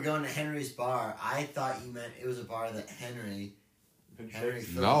saying we're going to Henry's bar, I thought you meant it was a bar that Henry. Henry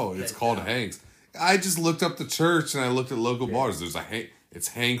No, it's called Hank's. I just looked up the church and I looked at local bars. There's it's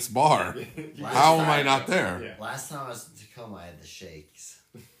Hank's Bar. Last How am I time- not there? Yeah. Last time I was in Tacoma, I had the shakes.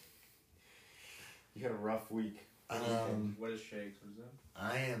 You had a rough week. What is shakes? What is that?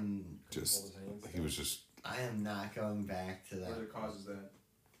 I am Just he was just I am not going back to What that. are the causes that?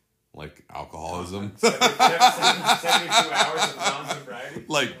 like alcoholism, 72 hours of non-sobriety.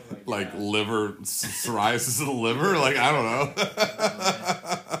 like Oh my God. liver psoriasis of the liver. Like I don't know.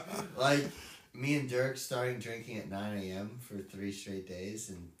 Like me and Dirk starting drinking at 9 a.m. for 3 straight days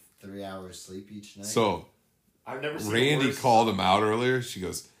and 3 hours sleep each night. So I've never seen Randy worse. called him out earlier. She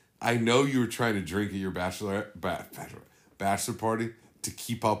goes, "I know you were trying to drink at your bachelor party to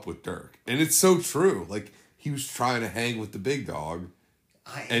keep up with Dirk," and it's so true. Like he was trying to hang with the big dog,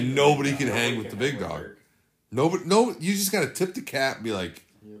 and nobody can hang with the big dog. Dirk. No, you just gotta tip the cap and be like,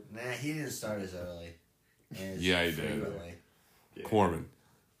 Nah, he didn't start as early. And Yeah, he did. frequently. Yeah. Corman.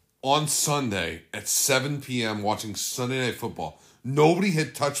 On Sunday at 7 p.m. watching Sunday Night Football. Nobody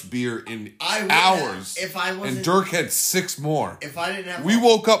had touched beer in I would hours. have- if I wasn't- and Dirk had 6 more. If I didn't have We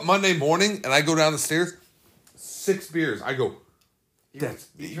woke up Monday morning and I go down the stairs, 6 beers. I go, He That's-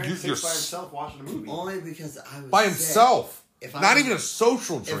 drank you're 6 by himself watching a movie. only because I was by sick. himself. If I Not was- even a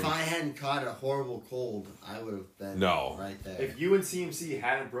social drink. If I hadn't caught a horrible cold, I would have been No. right there. If you and CMC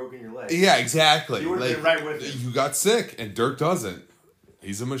hadn't broken your leg, Yeah, exactly. You would've been right with him. You got sick, and Dirk doesn't.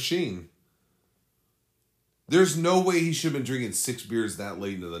 He's a machine. There's no way he should have been drinking 6 beers that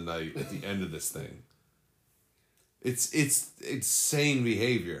late into the night at the end of this thing. It's insane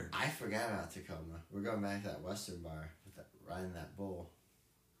behavior. I forgot about Tacoma. We're going back to that Western bar with that, riding that bull.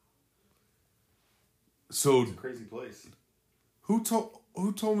 So it's a crazy place. who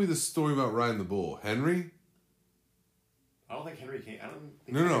told me the story about riding the bull? Henry? I don't think Henry came. I don't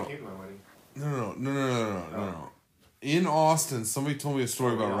think No, Henry no. came to my wedding. No. In Austin, somebody told me a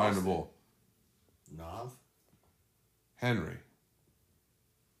story about in riding the Austin. bull. Nav? Henry.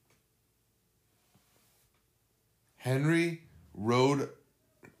 Henry rode.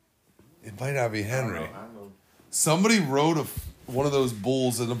 It might not be Henry. I don't know. Somebody rode one of those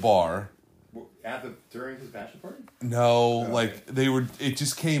bulls in a bar. During his bachelor party? No, Okay. like they were. It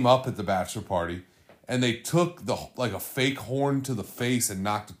just came up at the bachelor party, and they took a fake horn to the face and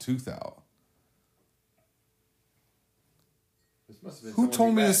knocked a tooth out. This must have been Who someone told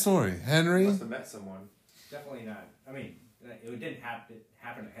you me met. the story? Henry. Must have met someone. Definitely not. I mean, it didn't happen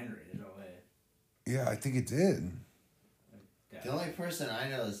to Henry. There's no way. Yeah, I think it did. The only person I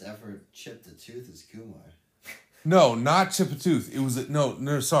know that's ever chipped a tooth is Kumar. No, not chip a tooth. It was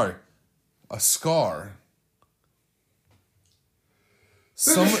sorry, a scar.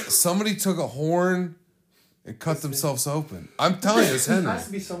 Somebody took a horn and cut themselves open. I'm telling you, it's It Henry. has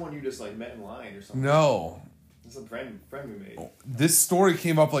to be someone you just like met in line or something. No, It's a friend we made. this story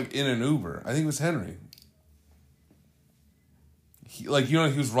came up like in an Uber. I think it was Henry. He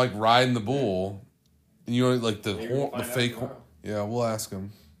was like riding the bull, and like the Maybe we'll horn, the find out fake horn. tomorrow. Yeah, we'll ask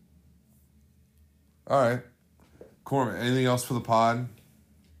him. All right, Corman. Anything else for the pod?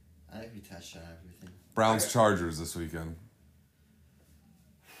 I think we touched on everything. Browns Chargers this weekend.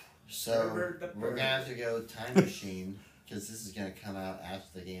 So Remember the we're gonna have to go time machine because this is gonna come out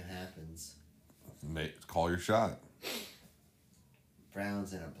after the game happens. Call your shot.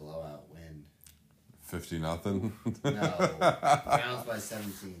 Browns in a blowout win. 50-0. No, Browns by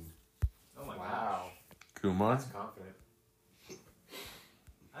 17. Oh my gosh. Wow. Kumar. That's confident.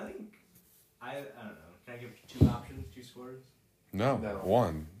 I think I don't know. Can I give 2 options, 2 scores? No, No.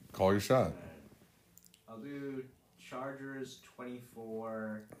 1. Call your shot. Alright. I'll do Chargers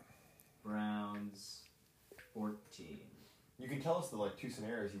 24, Browns 14. You can tell us the 2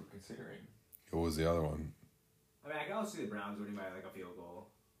 scenarios you were considering. What was the other one? I mean, I can also see the Browns winning by like a field goal.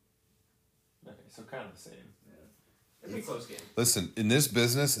 Okay, so kind of the same. Yeah. It'd be a close game. Listen, in this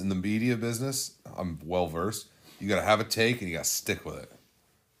business, in the media business, I'm well versed. You gotta have a take and you gotta stick with it.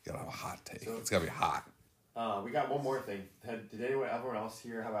 You gotta have a hot take. So- It's gotta be hot. We got one more thing. Did everyone else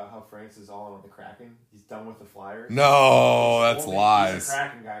hear about how Franks is all in on the Kraken? He's done with the Flyers. No, that's He's lies. a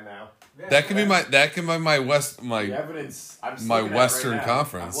Kraken guy now. That can be my The evidence. I'm just my looking at it Western right now.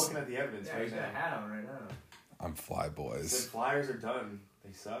 Conference. I'm looking at the evidence Yeah, right he's got a now. hat on right now. I'm Fly The Boys. Flyers are done.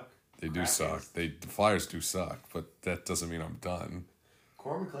 They suck. They do Kraken suck. is- The Flyers do suck, but that doesn't mean I'm done.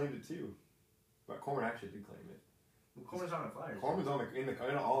 Corman claimed it too, but Corman actually did claim it. Well, Corman's on the Flyers. Corman's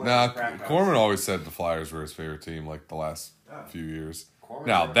in all in Nah, the crack house. Corman always said the Flyers were his favorite team like the last Oh. few years. Corman's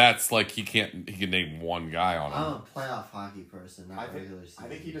Now never- that's like he can name one guy on I'm him. a playoff hockey person, I not think, regular season. I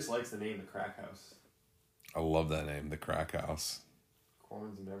think he just likes the name the Crack House. I love that name, the Crack House.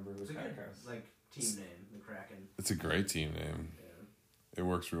 Corman's a member of It's the a Crack good House. like team name, the Kraken. It's a great team name. Yeah. It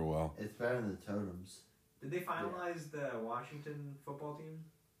works real well. It's better than the Totems. Did they finalize the Washington football team?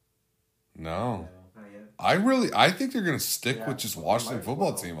 No. Not yet. I think they're gonna stick Yeah, with just they Washington might as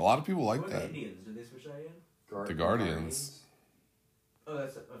football well. team. A lot of people like What about that. the Indians? Did they switch that yet? The Guardians. Oh,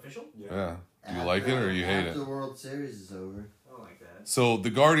 that's official? Yeah. Do you like it or you hate After it? the World Series is over. I don't like that. So the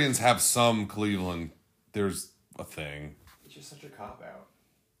Guardians have some Cleveland. There's a thing. It's just such a cop out.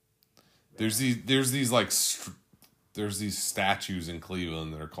 There's these statues in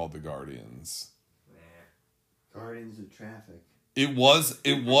Cleveland that are called the Guardians. Nah. Guardians of Traffic. It was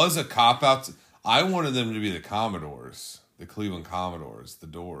a cop out. I wanted them to be the Commodores, the Cleveland Commodores, the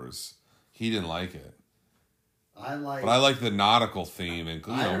Doors. He didn't like it, but I like the nautical theme, and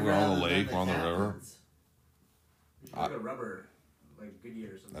we're on the lake, we're on the river. You should like a rubber, like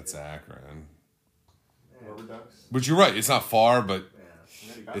Goodyear or something. That's Akron. Yeah. Rubber Ducks. But you're right; it's not far, but Yeah.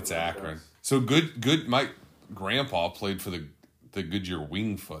 Yeah, you got it's the Rubber Akron. Ducks. So good. grandpa played for the Goodyear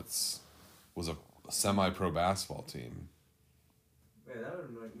Wingfoots, was a semi-pro basketball team. Yeah, that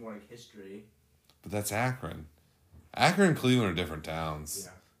would be more like history. But that's Akron. Akron and Cleveland are different towns.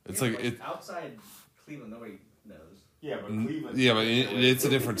 Yeah. It's Yeah, like it. outside Cleveland, nobody knows. Yeah, but Cleveland. Yeah, but it's a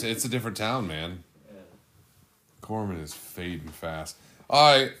different town, man. Yeah. Corman is fading fast.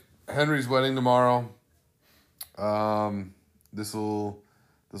 All right, Henry's wedding tomorrow. This will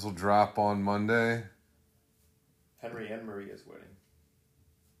drop on Monday. Henry and Maria's wedding.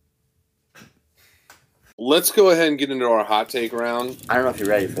 Let's go ahead and get into our hot take round. I don't know if you're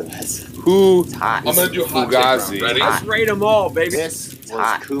ready for this. It's hot. I'm gonna do hot take round. Ready? Let's rate them all, baby. This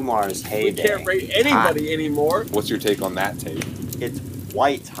was Kumar's We heyday. can't rate anybody anymore. What's your take on that take? It's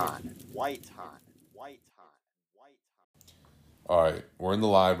white hot. White hot. White hot. White hot. All right, we're in the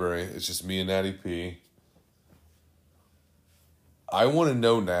library. It's just me and Natty P. I want to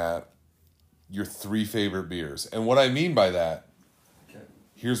know, Nat, your 3 favorite beers. And what I mean by that,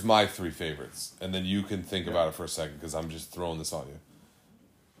 here's my 3 favorites. And then you can think about it for a second because I'm just throwing this on you.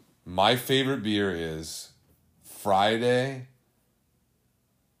 My favorite beer is Friday,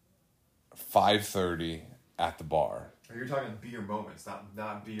 5:30 at the bar. You're talking beer moments,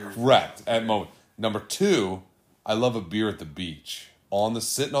 not beer. Correct. At moment. Number 2, I love a beer at the beach.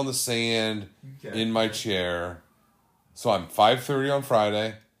 Sitting on the sand, Okay. in my chair. So I'm 5:30 on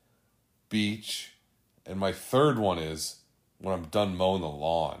Friday, beach, and my third one is when I'm done mowing the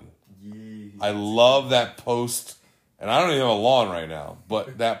lawn. Yeah. I love that post, and I don't even have a lawn right now,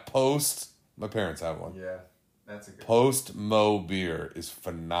 but that post, my parents have one. Yeah, that's a good. Post mow beer is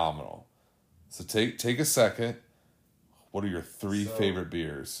phenomenal. So take a second. What are your 3 So- favorite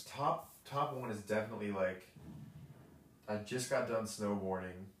beers? Top one is definitely like. I just got done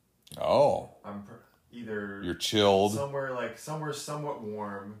snowboarding. Oh, I'm either you're chilled. somewhere somewhat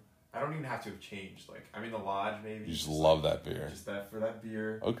warm. I don't even have to have changed. Like I'm in the lodge, maybe. You just love that beer. Just that for that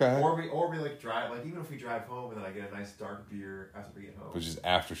beer. Okay. Or we like drive, like even if we drive home and then I get a nice dark beer after we get home. Which is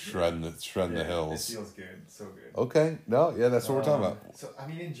after shredding the hills. It feels good, so good. Okay, no, yeah, that's what we're talking about. So I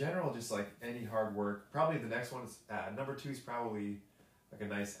mean, in general, just like any hard work. Probably the next one is number 2 is probably like a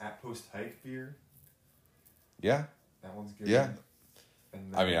nice post hike beer. Yeah, That one's good. Yeah.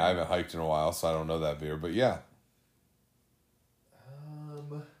 And I mean, I haven't hiked in a while, so I don't know that beer, but yeah.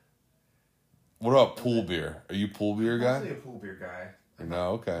 What about pool beer? Are you pool beer I'm guy? actually a pool beer guy.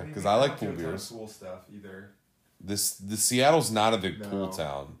 No, okay, mean, because we I don't like do pool a ton of beers. Pool stuff either. The Seattle's not a big pool No.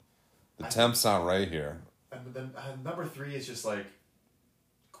 town. The temp's not right here. And then number 3 is just like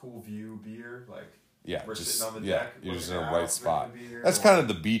cool view beer, like Yeah, we're just sitting on the yeah, deck. you're just in looking a out, right spot. drinking beer, That's or- kind of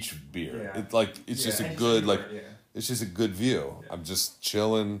the beach beer. Yeah. It's just a and good cheaper, like. yeah. It's just a good view. Yeah. I'm just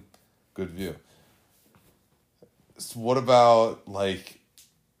chilling, good view. So what about like?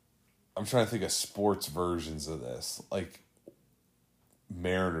 I'm trying to think of sports versions of this, like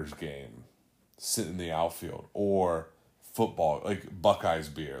Mariners game, sitting in the outfield, or football, like Buckeyes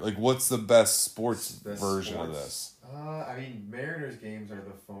beer. Like, what's the best sports The version of sports- this? I mean, Mariners games are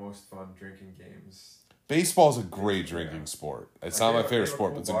the most fun drinking games. Baseball's a great drinking sport. It's not my favorite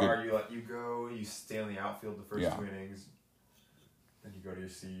sport, but it's a good. You stay on the outfield the first Yeah. 2 innings, then you go to your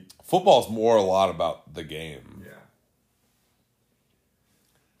seat. Football's more a lot about the game. Yeah.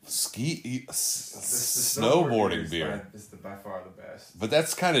 Snowboarding beer. Is by far the best. But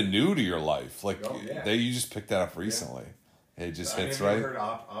that's kind of new to your life. Like Oh, yeah. you just picked that up recently. It just hits have you right. ever heard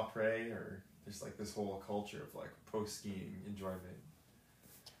après or there's like this whole culture of like post skiing enjoyment.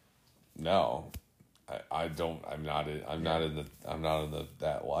 No, I don't. I'm not in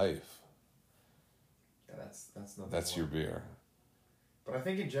that life. Yeah, that's nothing. That's your beer. But I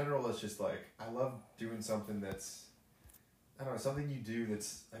think in general, it's just like I love doing something that's, I don't know, something you do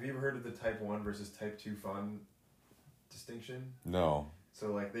that's. Have you ever heard of the type 1 versus type 2 fun distinction? No.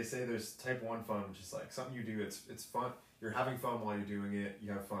 So like they say there's type 1 fun, which is like something you do. It's fun. You're having fun while you're doing it.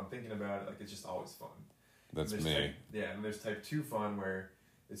 You have fun thinking about it. Like it's just always fun. That's And me. And there's type 2 fun where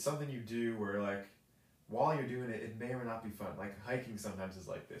it's something you do where like while you're doing it, it may or may not be fun. Like hiking sometimes is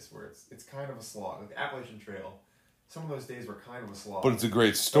like this, where it's kind of a slog. Like the Appalachian Trail, some of those days were kind of a slog. But it's a great But when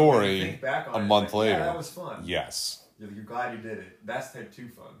you story think back on a it, month like, later. Yeah, that was fun. Yes. You're glad you did it. That's type 2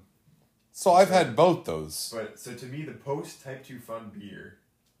 fun. So I've had both those. But so to me, the post type 2 fun beer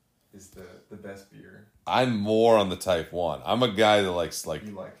is the best beer. I'm more on the type 1. I'm a guy that likes like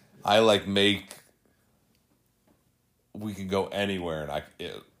You like. I like make. We can go anywhere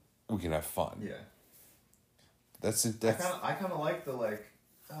and we can have fun. Yeah. That's it. I kind of like the like.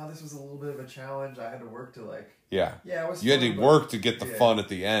 Oh, this was a little bit of a challenge. I had to work to like. Yeah. Yeah, it was. You had fun, to but- work to get the yeah. fun at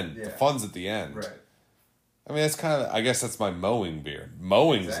the end. The Yeah. fun's at the end. Right. I mean, that's kind of. I guess that's my mowing beer.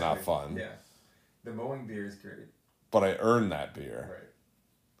 Mowing's not Exactly. fun. Yeah. The mowing beer is great. but I earned that beer.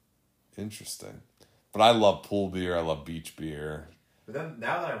 Right. Interesting. But I love pool beer. I love beach beer. But then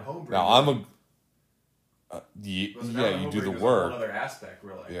now that I'm home brewing, Now I'm a you do the work. Another aspect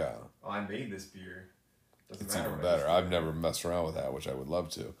where like, Yeah, oh, I made this beer. Doesn't it's matter even what I better. just I've do. never messed around with that, which I would love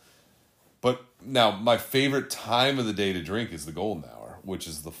to. But now my favorite time of the day to drink is the golden hour, which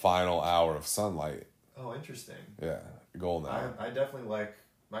is the final hour of sunlight. Oh, interesting. Yeah, golden hour. I definitely like.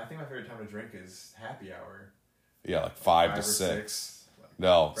 I think my favorite time to drink is happy hour. Yeah, like 5 to or 6. Like,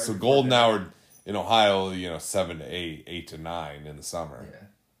 No, right so before golden dinner. hour in Ohio, 7 to 8, 8 to 9 in the summer. Yeah,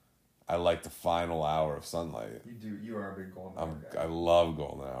 I like the final hour of sunlight. you do. You are a big golden hour guy. I love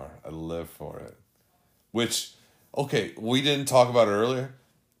golden hour. I live for it. Which, okay, we didn't talk about it earlier.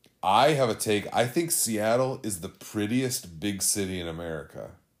 I have a take. I think Seattle is the prettiest big city in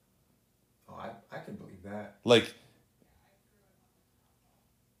America. Oh, I can believe that. Like,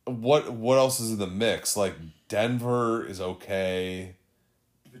 what else is in the mix? Like, Denver is okay.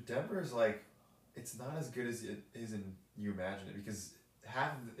 But Denver is like, it's not as good as it is in you imagine it because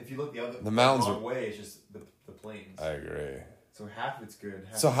if you look the mountains wrong are- way, it's just the plains. I agree. So half of it's good.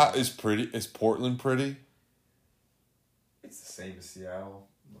 Half So of how it's is Portland pretty? It's the same as Seattle.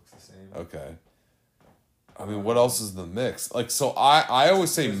 Looks the same. Okay. I mean, what else is in the mix? Like, so I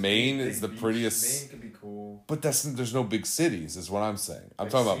always say There's Maine big is the beach. prettiest. Maine could be cool. But there's no big cities, is what I'm saying. I'm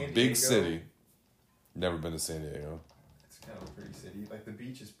Like talking San about big Diego? city. Never been to San Diego. It's kind of a pretty city. Like the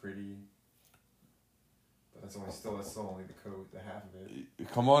beach is pretty. But that's only the half of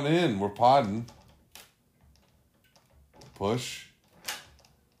it. Come on in, we're podding. Push.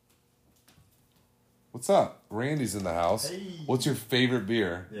 What's up? Randy's in the house. Hey. What's your favorite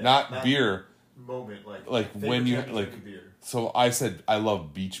beer? Yeah, not beer. Moment Like favorite when you championship like. beer. So I said I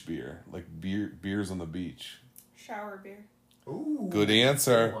love beach beer, like beers on the beach. Shower beer. Ooh. Good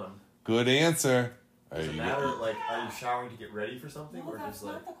answer. Good one. Good answer. Does it matter? Like, are you showering to get ready for something, No, or that's just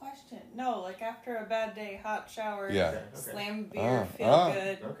like? not the question. No, like after a bad day, hot shower, Yeah. Okay. slam beer, feel Ah.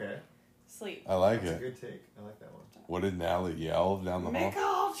 good, Okay. sleep. I like That's a it. good take. I like that one. What did Natalie yell down the Mick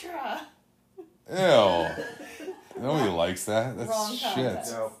hall? Ultra. Ew. Nobody likes that. That's Wrong shit.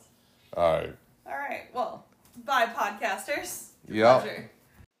 context. No. All right. All right. Well, bye, podcasters. Yep. Pleasure.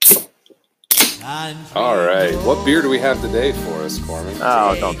 All right. What beer do we have today for us, Corman?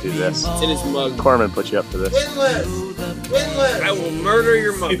 Oh, don't do this. It's in his mug. Corman put you up for this. I will murder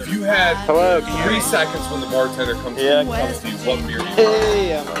your mother. If you had Hello. 3 seconds when the bartender comes to you, what beer do you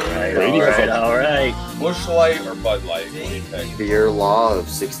Hey, all right. Busch Light or Bud Light? What do you think? Beer Law of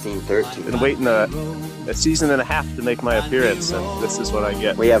 1613. Been waiting a season and a half to make my appearance, and this is what I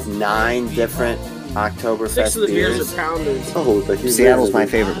get. We have 9 different Oktoberfest 6 of the beers beers. are pounders. Oh, Seattle's my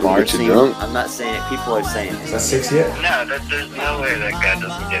favorite bar scene. I'm not saying it. People are saying it. That's 6 yet? No, there's no way that guy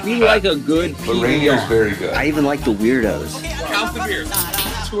doesn't get We like a good But Radio's PBR. very good. I even like the weirdos. Count the beers.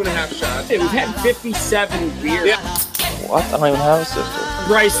 2.5 shots. Hey, we've had 57 beers. What? I don't even have a sister.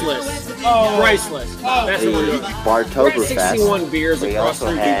 Priceless. Priceless. That's what we're doing. We're at Bartoberfest. 61 beers We across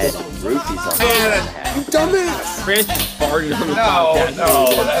also 3 had people. roofies on You dumbass! Grant just farted on the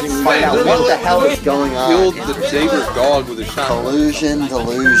podcast. Find out what the hell is going Killed on. the neighbor's dog with a shotgun. Collusion,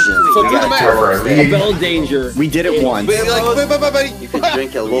 delusion. So You do the gotta math. tell us that. Bell danger. We did it once. But like, You can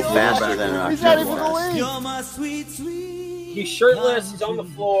drink it a little faster than an Oktoberfest. You're my sweet, sweet. He's shirtless. He's on the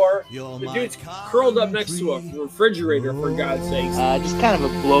floor. The dude's curled up next to a refrigerator, for God's sakes. Just kind of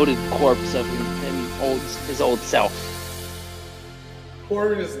a bloated corpse of his old self.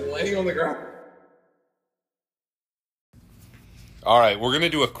 Corbin is laying on the ground. All right, we're going to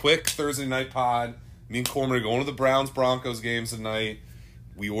do a quick Thursday night pod. Me and Corbin are going to the Browns-Broncos games tonight.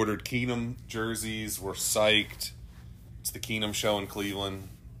 We ordered Keenum jerseys. We're psyched. It's the Keenum show in Cleveland.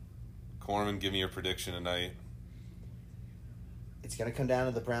 Corbin, give me your prediction tonight. It's going to come down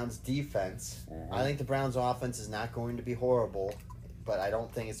to the Browns' defense. I think the Browns' offense is not going to be horrible, but I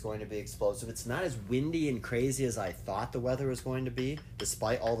don't think it's going to be explosive. It's not as windy and crazy as I thought the weather was going to be,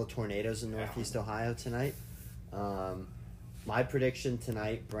 despite all the tornadoes in Northeast Ohio tonight. My prediction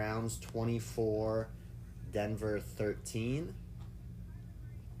tonight, Browns 24, Denver 13.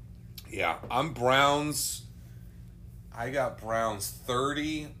 Yeah, I'm Browns. I got Browns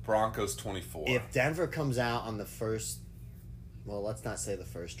 30, Broncos 24. If Denver comes out on the first, well, let's not say the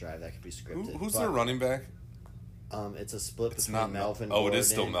first drive. That could be scripted. Who's but, their running back? It's a split It's between not Melvin Mel- oh, it Gordon is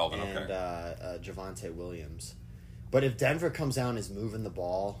still Melvin, and okay. Javonte Williams. But if Denver comes out and is moving the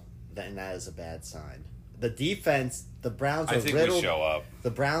ball, then that is a bad sign. The defense, the Browns are I think riddled. we show up.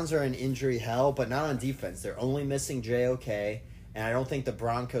 The Browns are in injury hell, but not on defense. They're only missing JOK, and I don't think the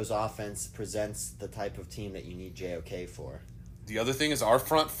Broncos offense presents the type of team that you need JOK for. The other thing is our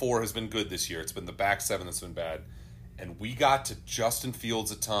front four has been good this year. It's been the back seven that's been bad. And we got to Justin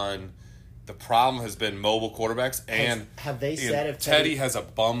Fields a ton. The problem has been mobile quarterbacks. And have they said if Teddy has a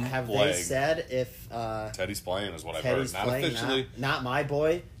bum have leg. They said if Teddy's playing is what I've Teddy's heard. Not playing, officially. Not my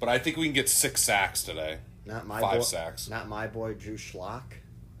boy. But I think we can get 6 sacks today. Not my 5 boy, sacks. Not my boy Drew Schlock.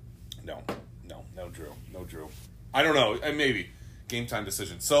 No, Drew. No Drew. I don't know. Maybe. Game time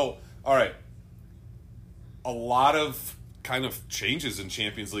decision. So, all right. A lot of kind of changes in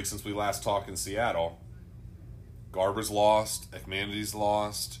Champions League since we last talked in Seattle. Garber's lost. Ekmanides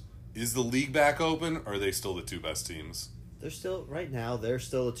lost. Is the league back open, or are they still the 2 best teams? They're still, right now, they're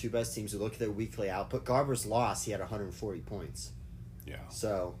still the 2 best teams. You look at their weekly output. Garber's lost. He had 140 points. Yeah.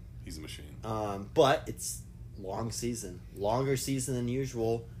 So. He's a machine. But it's long season. Longer season than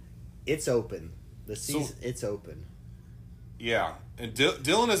usual. It's open. The season, it's open. Yeah. And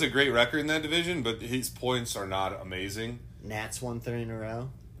Dylan has a great record in that division, but his points are not amazing. Nats won 3 in a row.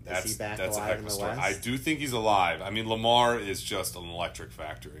 That's he back a alive heck in of a the story. West? I do think he's alive. I mean, Lamar is just an electric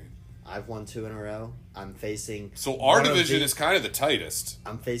factory. I've won 2 in a row. I'm facing... So our division is kind of the tightest.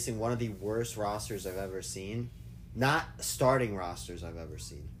 I'm facing one of the worst rosters I've ever seen. Not starting rosters I've ever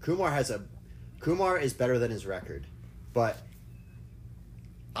seen. Kumar is better than his record. But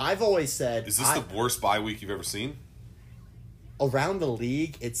I've always said... Is this the worst bye week you've ever seen? Around the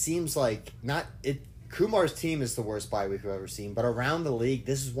league, it seems like... Kumar's team is the worst bye week I've ever seen. But around the league,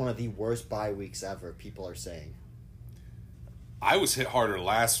 this is one of the worst bye weeks ever, people are saying. I was hit harder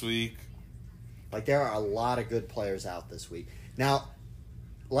last week. Like, there are a lot of good players out this week. Now,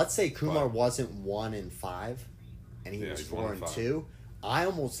 let's say Kumar wasn't 1-5, and he was 4-2. I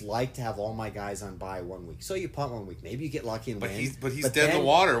almost like to have all my guys on bye 1 week. So you punt 1 week. Maybe you get lucky and win. But he's dead in the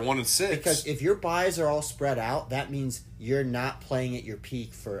water, 1-6. Because if your buys are all spread out, that means you're not playing at your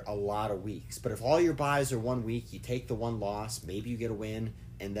peak for a lot of weeks. But if all your buys are 1 week, you take the 1 loss, maybe you get a win,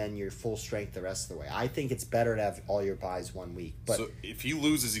 and then you're full strength the rest of the way. I think it's better to have all your buys 1 week. But so if he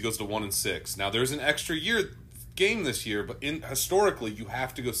loses, he goes to 1-6. Now there's an extra year game this year, but historically you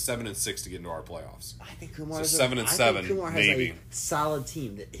have to go 7-6 to get into our playoffs. I think Kumar so 7-7, Kumar has maybe a solid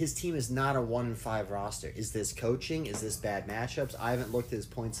team. His team is not a 1-5 roster. Is this coaching? Is this bad matchups? I haven't looked at his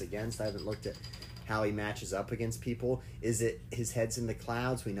points against. I haven't looked at how he matches up against people. Is it his head's in the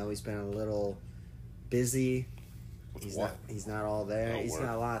clouds? We know he's been a little busy. He's not all there. He's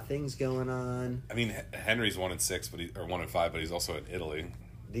got a lot of things going on. I mean, Henry's 1-6, or 1-5, but he's also in Italy.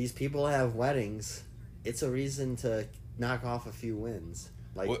 These people have weddings. It's a reason to knock off a few wins.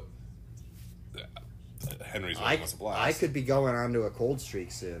 Like what? Henry's wedding was a blast. I could be going on to a cold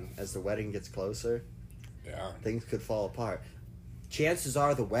streak soon as the wedding gets closer. Yeah, things could fall apart. Chances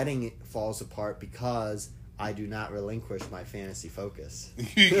are the wedding falls apart because I do not relinquish my fantasy focus.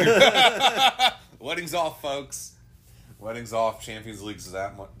 Wedding's off, folks. Wedding's off. Champions League is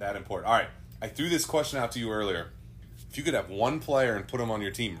that important. All right, I threw this question out to you earlier. If you could have one player and put him on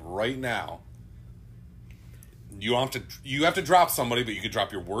your team right now, you have to drop somebody, but you could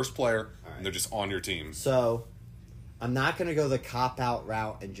drop your worst player, and they're just on your team. So, I'm not going to go the cop-out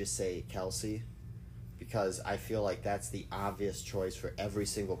route and just say Kelsey, because I feel like that's the obvious choice for every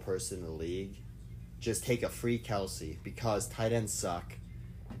single person in the league. Just take a free Kelsey, because tight ends suck.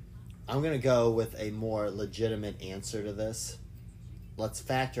 I'm going to go with a more legitimate answer to this. Let's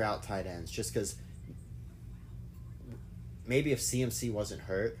factor out tight ends, just because maybe if CMC wasn't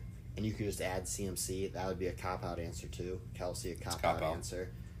hurt, and you could just add CMC, that would be a cop-out answer too. Kelsey, a cop-out answer.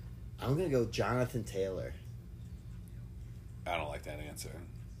 I'm going to go Jonathan Taylor. I don't like that answer.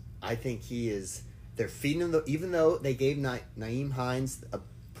 I think he is... They're feeding him... Even though they gave Nyheim Hines a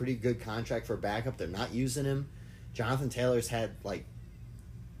pretty good contract for a backup, they're not using him. Jonathan Taylor's had,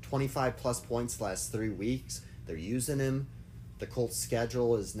 25-plus points the last 3 weeks. They're using him. The Colts'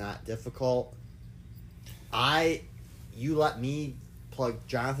 schedule is not difficult. You let me plug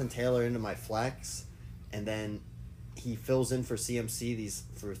Jonathan Taylor into my flex, and then he fills in for CMC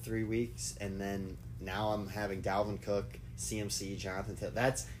for 3 weeks, and then now I'm having Dalvin Cook, CMC, Jonathan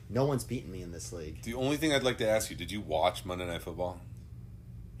Taylor. No one's beaten me in this league. The only thing I'd like to ask you, did you watch Monday Night Football?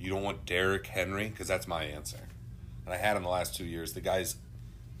 You don't want Derrick Henry? Because that's my answer. And I had him the last 2 years. The guy's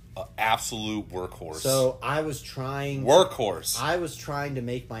an absolute workhorse. So I was trying... Workhorse. I was trying to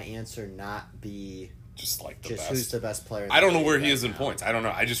make my answer not be... Just best. Who's the best player? I don't know where he is in points. I don't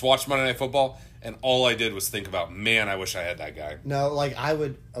know. I just watched Monday Night Football, and all I did was think about, man, I wish I had that guy. No, I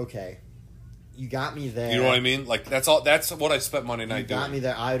would... Okay. You got me there. You know what I mean? That's all. That's what I spent Monday night doing. You got me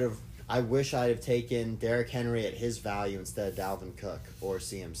there. I wish I'd have taken Derrick Henry at his value instead of Dalvin Cook or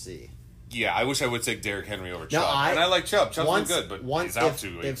CMC. Yeah, I wish I would take Derrick Henry over No, Chubb. And I like Chubb. Chubb's been good, but he's out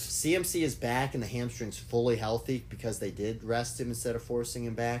 2 weeks. If CMC is back and the hamstring's fully healthy because they did rest him instead of forcing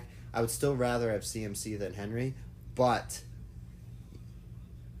him back, I would still rather have CMC than Henry. But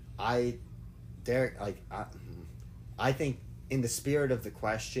I think in the spirit of the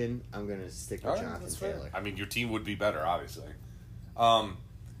question, I'm going to stick with Jonathan Taylor. I mean, your team would be better, obviously.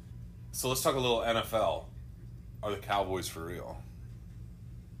 So let's talk a little NFL. Are the Cowboys for real?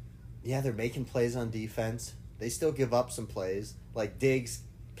 Yeah, they're making plays on defense. They still give up some plays. Like Diggs,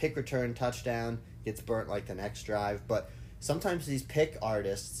 pick return, touchdown, gets burnt like the next drive. But sometimes these pick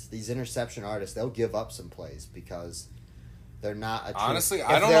artists, these interception artists, they'll give up some plays because they're not a true... Honestly,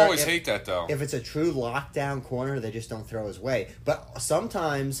 I don't always hate that, though. If it's a true lockdown corner, they just don't throw his way. But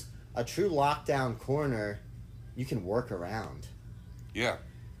sometimes a true lockdown corner, you can work around. Yeah.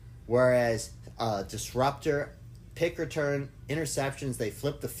 Whereas disruptor, pick return, interceptions, they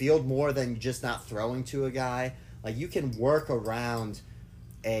flip the field more than just not throwing to a guy. Like, you can work around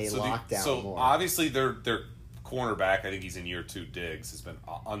a lockdown more. So, obviously, their cornerback, I think he's in year 2, Diggs, has been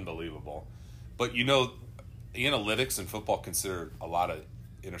unbelievable. But, analytics in football consider a lot of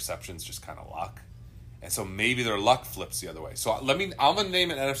interceptions just kind of luck. And so maybe their luck flips the other way. So, I'm going to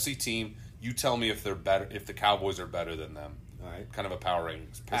name an NFC team. You tell me if they're better, if the Cowboys are better than them. All right. Kind of a power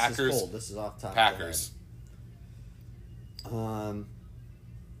rankings. Packers. This is cold. This is off top. Packers.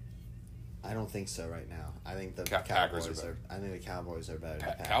 I don't think so right now. I think the Packers Cowboys are better. I think the Cowboys are better.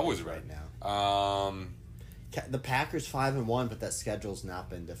 than Cowboys are right better now. The Packers 5-1, but that schedule's not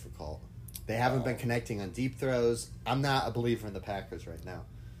been difficult. They haven't been connecting on deep throws. I'm not a believer in the Packers right now.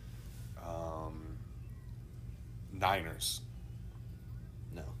 Niners.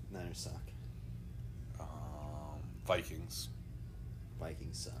 No, Niners suck. Vikings.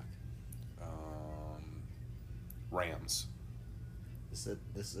 Vikings suck. Rams. This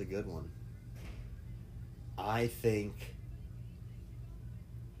is a good one. I think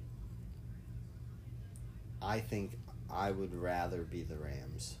I would rather be the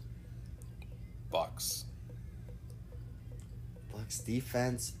Rams. Bucks. Bucks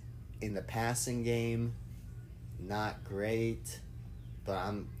defense in the passing game, not great, but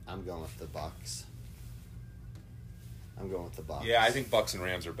I'm going with the Bucks. I'm going with the Bucks. Yeah, I think Bucks and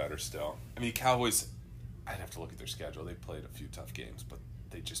Rams are better still. I mean, Cowboys, I'd have to look at their schedule. They played a few tough games, but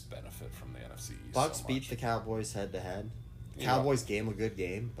they just benefit from the NFC East. Bucks so beat the Cowboys head to head. You Cowboys game a good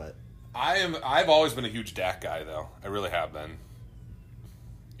game, but I've always been a huge Dak guy, though. I really have been.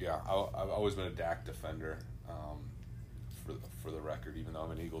 Yeah, I've always been a Dak defender. For the record, even though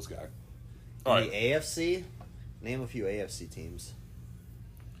I'm an Eagles guy. All right. The AFC, name a few AFC teams.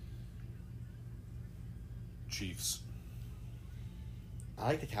 Chiefs. I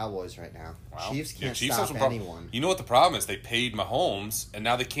like the Cowboys right now. Wow. Chiefs can't Chiefs stop anyone. You know what the problem is? They paid Mahomes, and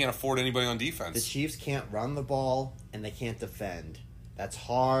now they can't afford anybody on defense. The Chiefs can't run the ball, and they can't defend. That's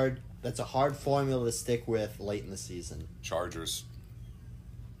hard. That's a hard formula to stick with late in the season. Chargers.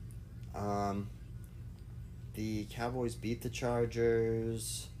 The Cowboys beat the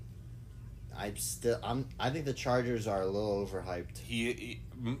Chargers. I think the Chargers are a little overhyped.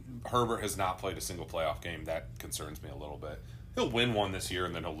 Herbert has not played a single playoff game. That concerns me a little bit. He'll win one this year,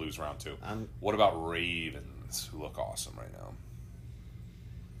 and then he'll lose round 2. What about Ravens, who look awesome right now?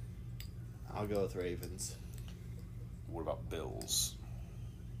 I'll go with Ravens. What about Bills?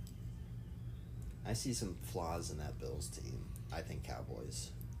 I see some flaws in that Bills team. I think Cowboys.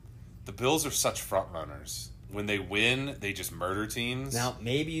 The Bills are such front runners. When they win, they just murder teams. Now,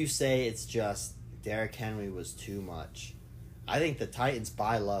 maybe you say it's just Derrick Henry was too much. I think the Titans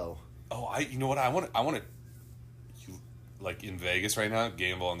buy low. Oh, you know what? I want to like in Vegas right now,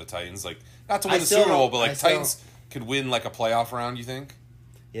 gamble on the Titans. Like, not to win the Super Bowl, but like Titans could win like a playoff round, you think?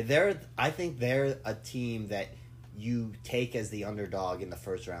 Yeah, I think they're a team that you take as the underdog in the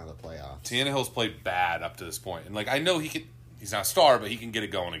first round of the playoffs. Tannehill's played bad up to this point. And like I know he's not a star, but he can get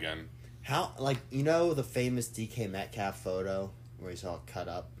it going again. How, like, you know the famous DK Metcalf photo where he's all cut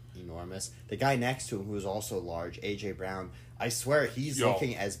up, enormous? The guy next to him, who is also large, A.J. Brown, I swear he's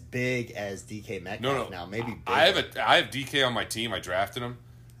looking as big as DK Metcalf now, maybe bigger. I have DK on my team. I drafted him.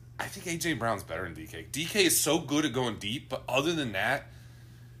 I think A.J. Brown's better than DK. DK is so good at going deep, but other than that,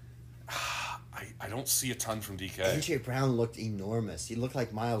 I don't see a ton from DK. A.J. Brown looked enormous. He looked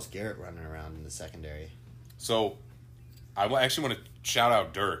like Myles Garrett running around in the secondary. So, I actually want to shout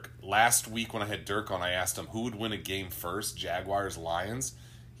out Dirk. Last week when I had Dirk on, I asked him who would win a game first, Jaguars-Lions.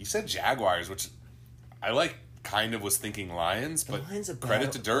 He said Jaguars, which I kind of was thinking Lions, but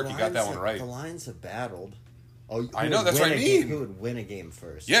credit to Dirk, he got that one right. The Lions have battled Oh, I know, that's what I mean. Who would win a game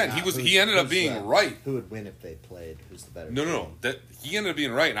first? Yeah, and Not he ended up who's being the- right. Who would win if they played? Who's the better? No. team? That he ended up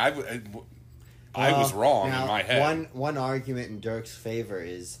being right, and I was wrong now, in my head. One argument in Dirk's favor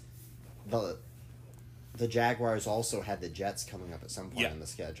is the Jaguars also had the Jets coming up at some point in the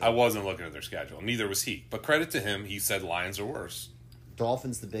schedule. I wasn't looking at their schedule. Neither was he. But credit to him, he said Lions are worse.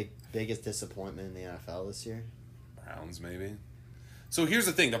 Dolphins the biggest disappointment in the NFL this year. Browns maybe. So here's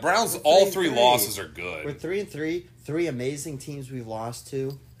the thing: the Browns, all three losses are good. We're 3-3, three amazing teams we've lost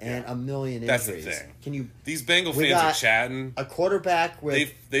to, and a million That's injuries. the thing. Can you? These Bengal we fans are got chatting. A quarterback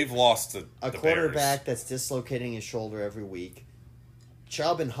with they've lost to a the quarterback Bears. that's dislocating his shoulder every week.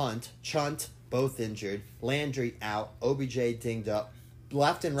 Chubb and Chunt both injured. Landry out. OBJ dinged up.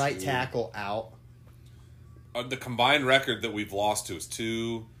 Left and right tackle out. The combined record that we've lost to is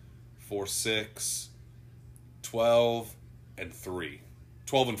 2, 4, 6, 12, and 3.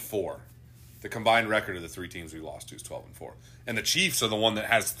 12 and 4. The combined record of the three teams we lost to is 12 and 4. And the Chiefs are the one that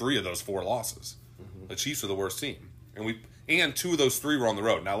has 3 of those 4 losses. Mm-hmm. The Chiefs are the worst team. And 2 of those 3 were on the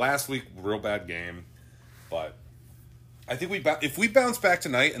road. Now last week, real bad game, but I think if we bounce back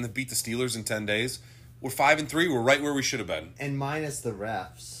tonight and then beat the Steelers in 10 days, we're 5-3. We're right where we should have been. And minus the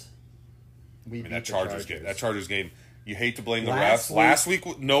refs. That Chargers game. You hate to blame the Last refs. Last week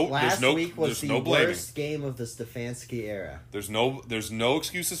was the no blaming. worst game of the Stefanski era. There's no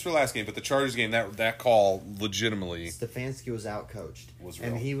excuses for last game, but the Chargers game, that call legitimately. Stefanski was outcoached. Was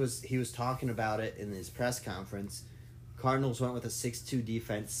real. And he was talking about it in his press conference. Cardinals went with a 6-2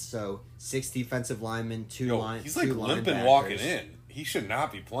 defense, so 6 defensive linemen, 2 linebackers. He's like limping walking in. He should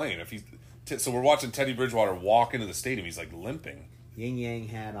not be playing. So we're watching Teddy Bridgewater walk into the stadium. He's like limping. Yin Yang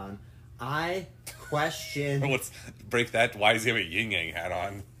hat on. I question. Let's break that. Why does he have a yin yang hat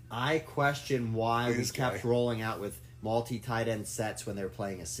on? I question why we kept rolling out with multi-tight end sets when they were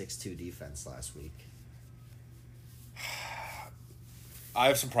playing a 6-2 defense last week. I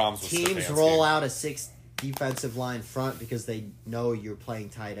have some problems with teams Stefanski. roll out a 6 defensive line front because they know you're playing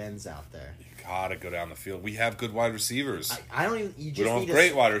tight ends out there. You gotta go down the field. We have good wide receivers. I don't even. You just we don't need have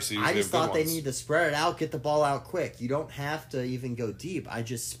great wide receivers. I just thought they need need to spread it out, get the ball out quick. You don't have to even go deep. I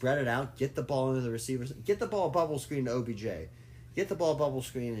just spread it out, get the ball into the receivers, get the ball bubble screen to OBJ, get the ball bubble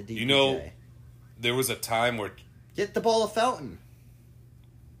screen to DPJ. You know, there was a time where get the ball to Felton.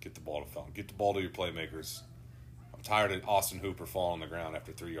 Get the ball to Felton. Get the ball to your playmakers. I'm tired of Austin Hooper falling on the ground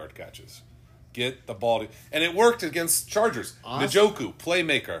after 3-yard catches. Get the ball to... And it worked against Chargers. Njoku,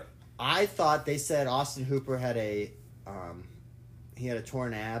 playmaker. I thought they said Austin Hooper had a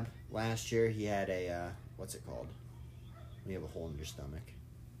torn ab last year. He had a what's it called? When you have a hole in your stomach.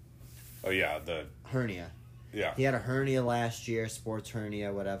 Oh yeah, the hernia. Yeah. He had a hernia last year, sports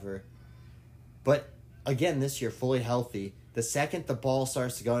hernia, whatever. But again, this year, fully healthy. The second the ball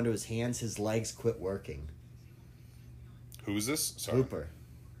starts to go into his hands, his legs quit working. Who is this? Sorry. Hooper.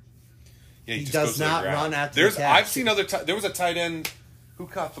 Yeah, he just does goes to the not ground. run after the catch. I've seen other... there was a tight end who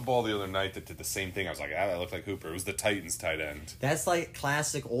caught the ball the other night that did the same thing. I was like, that looked like Hooper. It was the Titans tight end. That's like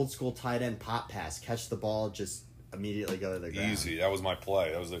classic old school tight end pop pass. Catch the ball, just immediately go to the ground. Easy. That was my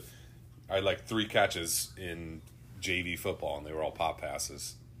play. I had like 3 catches in JV football, and they were all pop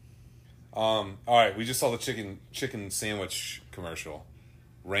passes. All right, we just saw the chicken sandwich commercial.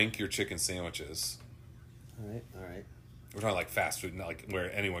 Rank your chicken sandwiches. All right. We're talking like fast food, not like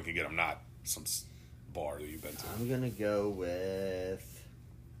where anyone can get them, not some bar that you've been to. I'm going to go with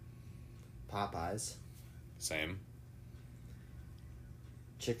Popeyes. Same.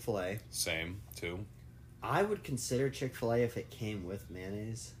 Chick-fil-A. Same, too. I would consider Chick-fil-A if it came with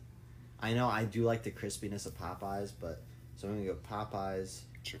mayonnaise. I know I do like the crispiness of Popeyes, but so I'm going to go Popeyes,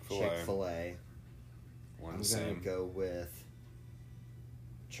 Chick-fil-A. I'm going to go with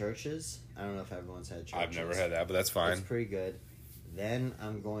Church's. I don't know if everyone's had Church's. I've never had that, but that's fine. It's pretty good. Then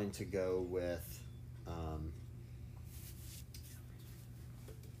I'm going to go with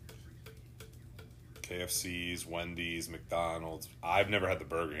KFC's, Wendy's, McDonald's. I've never had the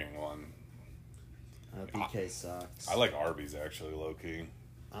Burger King one. BK sucks. I like Arby's, actually, low-key.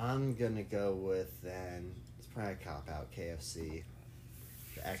 I'm going to go with, then, it's probably a cop-out, KFC.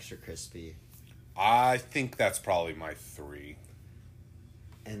 The extra crispy. I think that's probably my 3.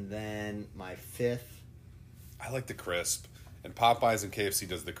 And then my 5th. I like the crisp. And Popeyes and KFC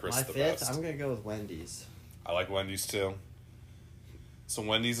does the crisp the best. My 5th, I'm going to go with Wendy's. I like Wendy's, too. So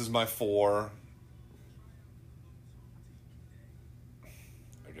Wendy's is my 4.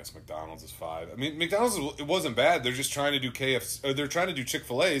 I guess McDonald's is 5. I mean, McDonald's, it wasn't bad. They're just trying to do KFC. Or they're trying to do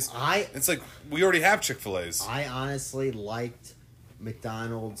Chick-fil-A's. It's like, we already have Chick-fil-A's. I honestly liked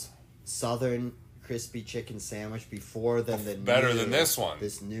McDonald's Southern crispy chicken sandwich before than the better than this one.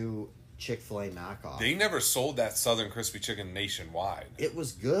 This new Chick-fil-A knockoff. They never sold that Southern Crispy Chicken nationwide. It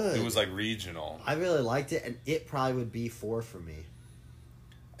was good. It was like regional. I really liked it, and it probably would be 4 for me.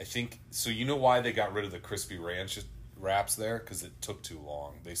 I think so. You know why they got rid of the crispy ranch wraps there? Because it took too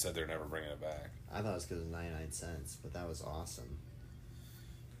long. They said they're never bringing it back. I thought it was because it was 99 cents, but that was awesome.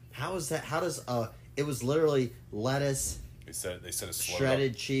 How is that? How does it was literally lettuce. They said it slowed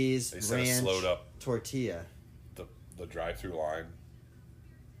shredded up. cheese, They said ranch, it slowed up tortilla. the drive-through line.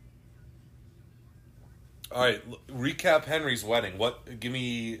 All right, recap Henry's wedding. Give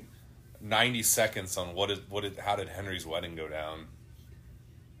me 90 seconds on how did Henry's wedding go down?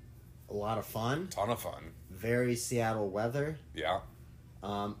 A lot of fun. Ton of fun. Very Seattle weather. Yeah.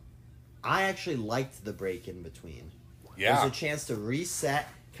 I actually liked the break in between. Yeah. There was a chance to reset,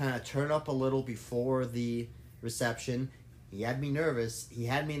 kind of turn up a little before the reception. He had me nervous. He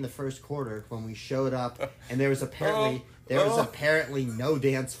had me in the first quarter when we showed up, and there was apparently no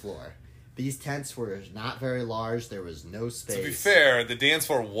dance floor. These tents were not very large. There was no space. To be fair, the dance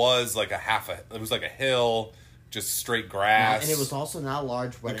floor was like it was like a hill, just straight grass. And it was also not a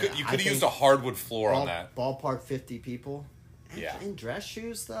large wedding. You could have used a hardwood floor on that. Ballpark 50 people. Yeah. In dress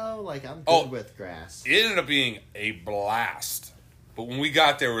shoes, though, like, I'm good with grass. It ended up being a blast. But when we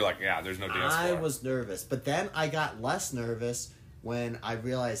got there, we were like, yeah, there's no dance floor. I was nervous. But then I got less nervous when I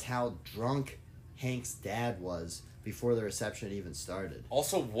realized how drunk Hank's dad was before the reception even started.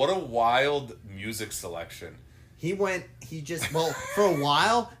 Also, what a wild music selection. For a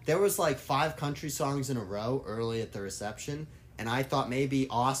while, there was like 5 country songs in a row early at the reception, and I thought maybe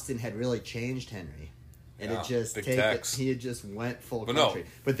Austin had really changed Henry. And he had just went full country.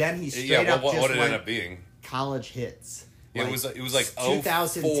 But then he straight up what just did it went end up being? college hits. Yeah, like, it was like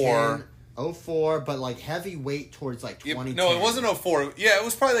 2010, 04, but like heavy weight towards like 2010. No, it wasn't 04. Yeah, it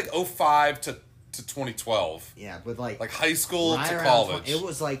was probably like 05 to 2012. Yeah, with like high school right to college. It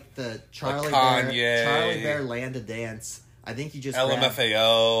was like the Charlie Bear Land of Dance. I think he just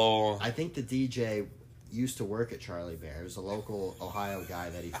LMFAO. I think the DJ used to work at Charlie Bear. It was a local Ohio guy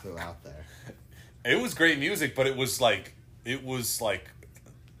that he flew out there. It was great music, but it was like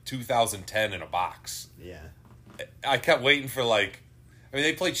 2010 in a box. Yeah. I kept waiting for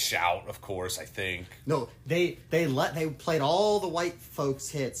they played Shout, of course, I think. No, they played all the white folks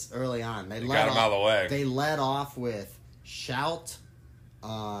hits early on. They got them out of the way. They led off with Shout. What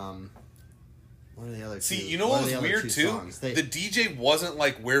are the other two? See, you know what was weird too? The DJ wasn't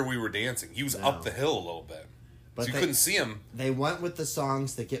like where we were dancing. He was up the hill a little bit. But so you couldn't see him. They went with the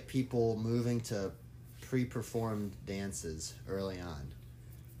songs that get people moving to pre-performed dances early on.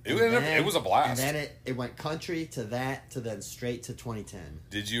 It was a blast. And then it went country to that to then straight to 2010.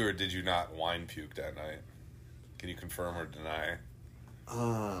 Did you or did you not wine puke that night? Can you confirm or deny?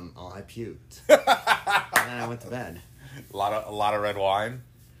 I puked. And then I went to bed. A lot of red wine.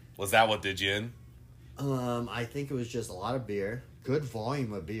 Was that what did you in? I think it was just a lot of beer. Good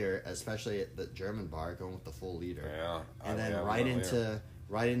volume of beer, especially at the German bar, going with the full liter. Yeah. And then right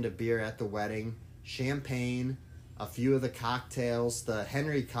into beer at the wedding. Champagne, a few of the cocktails, the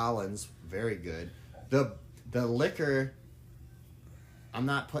Henry Collins, very good. The liquor,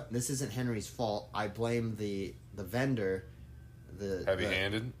 this isn't Henry's fault. I blame the vendor.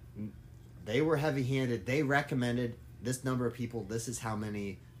 Heavy-handed? They were heavy-handed. They recommended this number of people, this is how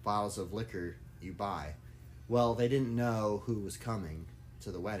many bottles of liquor you buy. Well, they didn't know who was coming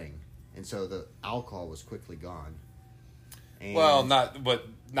to the wedding, and so the alcohol was quickly gone. And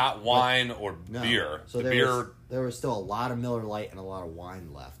not wine or beer. So there was still a lot of Miller Lite and a lot of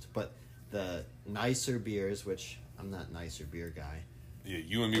wine left. But the nicer beers, which I'm not a nicer beer guy. Yeah,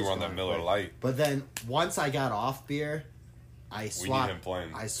 you and me were on that Miller Lite. But then once I got off beer, I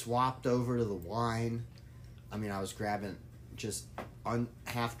swapped over to the wine. I mean, I was grabbing just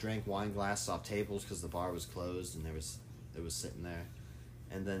half-drank wine glasses off tables because the bar was closed and it was sitting there.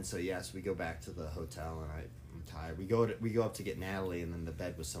 And then so we go back to the hotel and I'm tired. We go up to get Natalie, and then the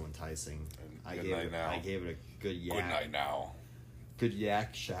bed was so enticing. I gave it a good yak. Good night now. Good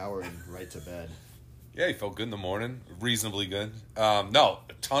yak, shower, and right to bed. Yeah, you felt good in the morning. Reasonably good. No,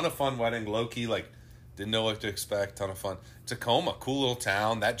 a ton of fun wedding. Low key, didn't know what to expect. Ton of fun. Tacoma, cool little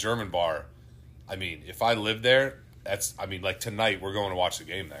town. That German bar. I mean, if I lived there, tonight we're going to watch the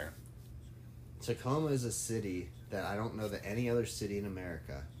game there. Tacoma is a city that I don't know that any other city in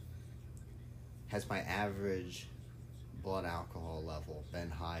America has my average blood alcohol level been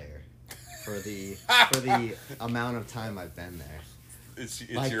higher for the amount of time I've been there. It's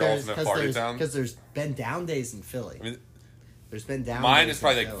your ultimate party town? Because there's been down days in Philly. I mean, there's been down mine days is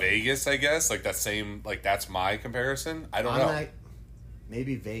probably in like Philly. Vegas, I guess. Like that same, that's my comparison. I don't know.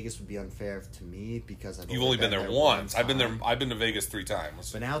 maybe Vegas would be unfair to me because You've only been there once. I've been to Vegas 3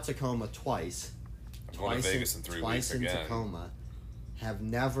 times. But now Tacoma twice. I'm going to Vegas in 3 weeks Twice in again. Tacoma. Have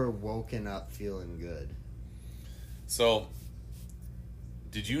never woken up feeling good. So,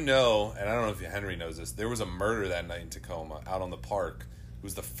 did you know, and I don't know if Henry knows this, there was a murder that night in Tacoma out on the park. It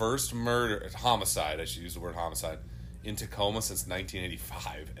was the first homicide, I should use the word homicide, in Tacoma since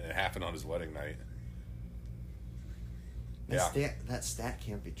 1985, and it happened on his wedding night. That stat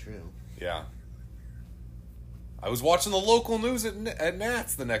can't be true. Yeah. I was watching the local news at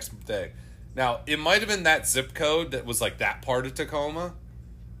Nats the next day. Now, it might have been that zip code that was like that part of Tacoma.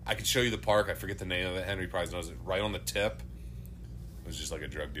 I could show you the park. I forget the name of it. Henry probably knows it. Right on the tip. It was just like a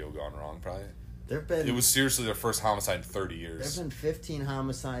drug deal gone wrong, probably. It was seriously their first homicide in 30 years. There have been 15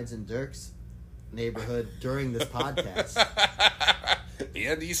 homicides in Dirk's neighborhood during this podcast.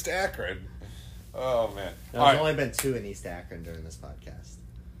 And East Akron. Oh, man. There's only been 2 in East Akron during this podcast.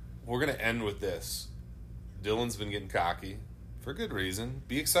 We're going to end with this. Dylan's been getting cocky. For good reason.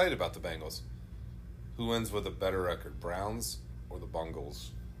 Be excited about the Bengals. Who wins with a better record, Browns or the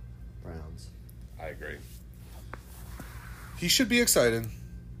Bungles? Browns. I agree. He should be excited.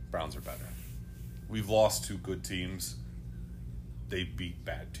 Browns are better. We've lost 2 good teams. They beat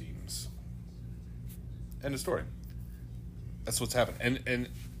bad teams. End of story. That's what's happened. And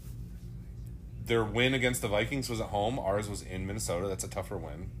their win against the Vikings was at home. Ours was in Minnesota. That's a tougher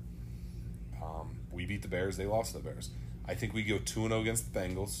win. We beat the Bears. They lost to the Bears. I think we go 2-0 against the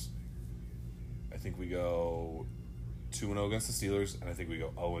Bengals. I think we go 2-0 against the Steelers, and I think we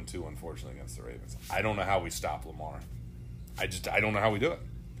go 0-2, unfortunately, against the Ravens. I don't know how we stop Lamar. I don't know how we do it.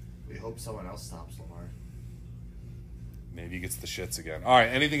 We hope someone else stops Lamar. Maybe he gets the shits again. All right,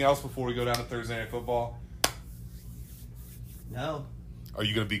 anything else before we go down to Thursday Night Football? No. Are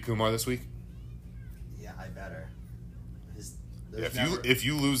you going to beat Kumar this week? Yeah, I better. If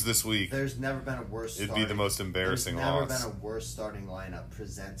you lose this week, there's never been a worse. It'd be the most embarrassing loss. There's never been a worse starting lineup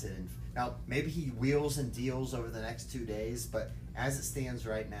presented. Now maybe he wheels and deals over the next 2 days, but as it stands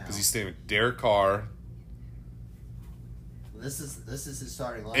right now, because he's staying with Derek Carr. This is his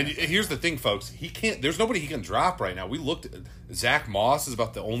starting lineup. And here's the thing, folks. He can't. There's nobody he can drop right now. We looked at Zach Moss is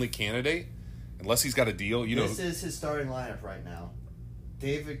about the only candidate, unless he's got a deal. This is his starting lineup right now: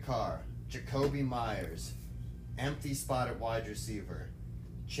 David Carr, Jacoby Myers. Empty spot at wide receiver.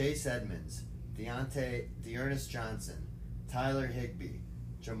 Chase Edmonds, Dearness Johnson, Tyler Higbee,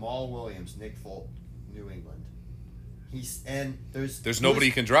 Jamal Williams, Nick Folk, New England. There's nobody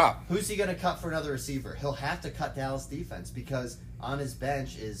he can drop. Who's he going to cut for another receiver? He'll have to cut Dallas defense because on his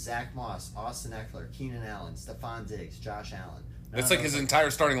bench is Zach Moss, Austin Eckler, Keenan Allen, Stephon Diggs, Josh Allen. That's like his entire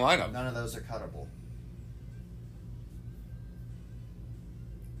starting lineup. None of those are cuttable.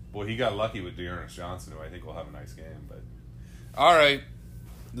 Well, he got lucky with Dearness Johnson, who I think will have a nice game. But all right,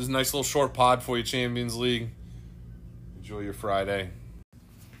 this is a nice little short pod for you, Champions League. Enjoy your Friday.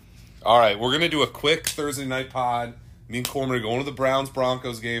 All right, we're gonna do a quick Thursday night pod. Me and Corman are going to the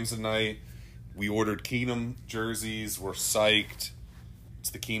Browns-Broncos games tonight. We ordered Keenum jerseys. We're psyched. It's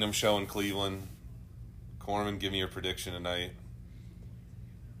the Keenum show in Cleveland. Corman, give me your prediction tonight.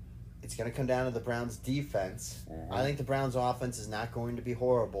 It's going to come down to the Browns' defense. Mm-hmm. I think the Browns' offense is not going to be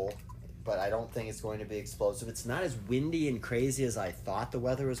horrible, but I don't think it's going to be explosive. It's not as windy and crazy as I thought the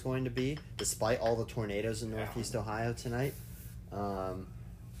weather was going to be, despite all the tornadoes in Northeast Ohio tonight.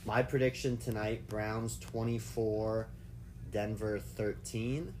 My prediction tonight, Browns 24, Denver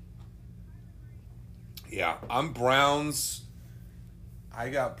 13. Yeah, I'm Browns. I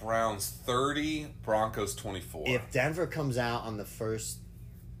got Browns 30, Broncos 24. If Denver comes out on the first...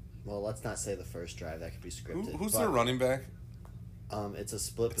 Well, let's not say the first drive. That could be scripted. Who's their running back? It's a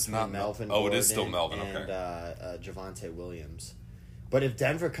split between not Melvin Gordon. Oh, it is still and Melvin, okay. Javonte Williams. But if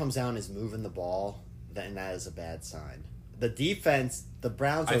Denver comes out and is moving the ball, then that is a bad sign. The defense, the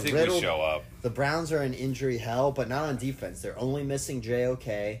Browns are riddled. I think we show up. The Browns are in injury hell, but not on defense. They're only missing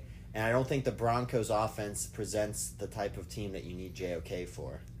JOK, and I don't think the Broncos offense presents the type of team that you need JOK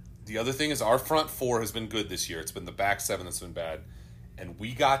for. The other thing is our front four has been good this year. It's been the back seven that's been bad. And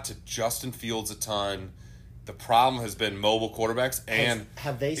we got to Justin Fields a ton. The problem has been mobile quarterbacks. And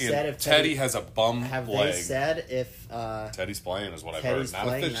have they said if Teddy has a bum have leg? They said if Teddy's playing is what I've Teddy's heard. Not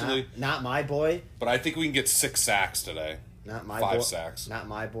playing, officially. Not my boy. But I think we can get 6 sacks today. Not my 5 boy, sacks. Not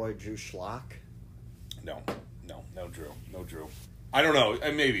my boy Drew Schlock. No, Drew. I don't know.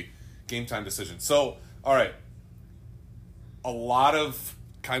 Maybe. Game time decision. So, all right. A lot of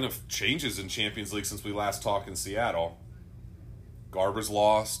kind of changes in Champions League since we last talked in Seattle. Garber's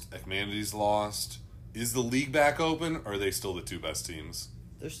lost. Ekmanides lost. Is the league back open, or are they still the 2 best teams?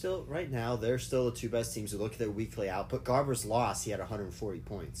 they're still the two best teams. You look at their weekly output. Garber's loss, he had 140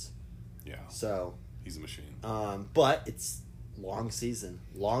 points. Yeah. So he's a machine. But it's longer season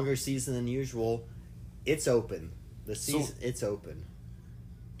than usual. It's open. It's open.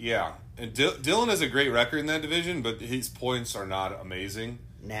 Yeah, and Dylan has a great record in that division, but his points are not amazing.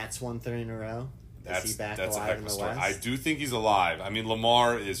 Nats won 3 in a row. Is he back that's alive a heck in of a the story. West? I do think he's alive. I mean,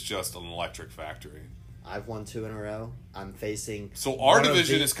 Lamar is just an electric factory. I've won 2 in a row. I'm facing. So our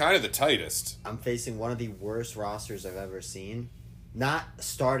division is kind of the tightest. I'm facing one of the worst rosters I've ever seen. Not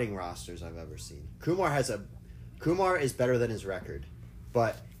starting rosters I've ever seen. Kumar is better than his record,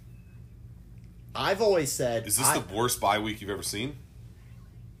 but I've always said. Is this the worst bye week you've ever seen?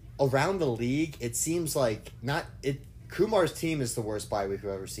 Around the league, it seems like Kumar's team is the worst bye week I've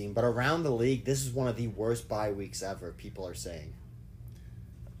ever seen, but around the league, this is one of the worst bye weeks ever, people are saying.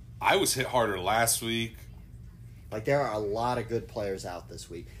 I was hit harder last week. Like, there are a lot of good players out this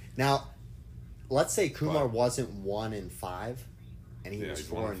week. Now, let's say Kumar wasn't 1-5, and he was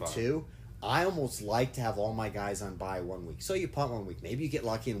 4-2. I almost like to have all my guys on bye 1 week. So you punt 1 week. Maybe you get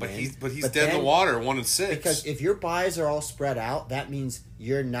lucky and win. He's dead in the water, 1-6. Because if your buys are all spread out, that means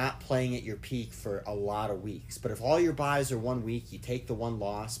you're not playing at your peak for a lot of weeks. But if all your buys are 1 week, you take the one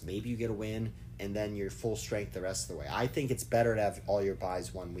loss, maybe you get a win, and then you're full strength the rest of the way. I think it's better to have all your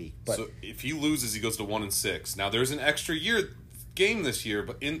buys 1 week. But so if he loses, he goes to 1-6. Now there's an extra game this year,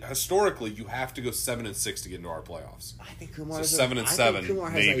 but historically you have to go 7-6 to get into our playoffs. I think Kumar 7-7, Kumar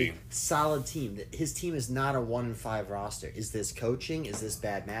has maybe a solid team. His team is not a 1-5 roster. Is this coaching? Is this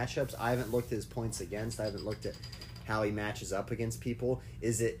bad matchups? I haven't looked at his points against. I haven't looked at how he matches up against people.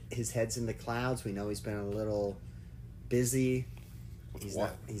 Is it his head's in the clouds? We know he's been a little busy. He's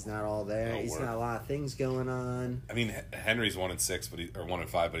not all there. He's got a lot of things going on. I mean, Henry's 1-6, or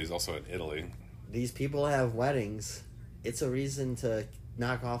 1-5, but he's also in Italy. These people have weddings. It's a reason to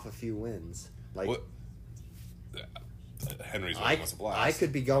knock off a few wins. Like Henry's wedding was a blast. I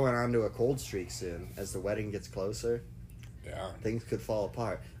could be going on to a cold streak soon as the wedding gets closer. Yeah, things could fall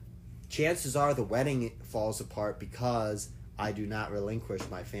apart. Chances are the wedding falls apart because I do not relinquish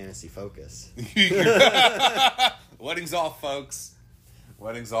my fantasy focus. Wedding's off, folks.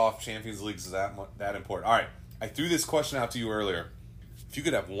 Wedding's off. Champions League is that important. All right, I threw this question out to you earlier. If you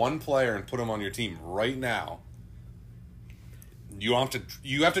could have one player and put him on your team right now. You have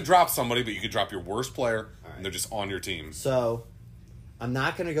to drop somebody, but you could drop your worst player, and they're just on your team. So, I'm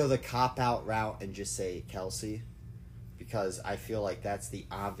not going to go the cop-out route and just say Kelsey, because I feel like that's the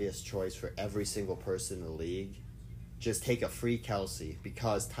obvious choice for every single person in the league. Just take a free Kelsey,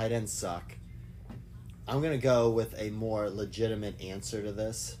 because tight ends suck. I'm going to go with a more legitimate answer to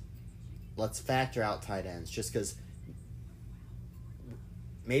this. Let's factor out tight ends, just because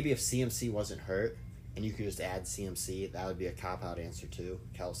maybe if CMC wasn't hurt, and you could just add CMC, that would be a cop-out answer too.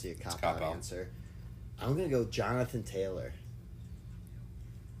 Kelsey, a cop-out answer. I'm going to go Jonathan Taylor.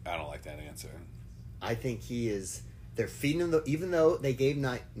 I don't like that answer. I think he is... They're feeding him... Even though they gave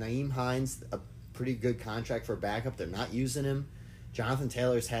Nyheim Hines a pretty good contract for a backup, they're not using him. Jonathan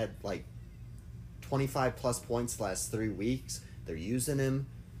Taylor's had, 25-plus points the last 3 weeks. They're using him.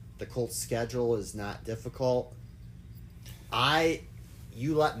 The Colts' schedule is not difficult.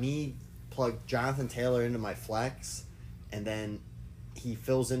 You let me plug Jonathan Taylor into my flex, and then he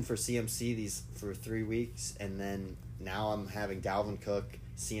fills in for CMC for 3 weeks, and then now I'm having Dalvin Cook,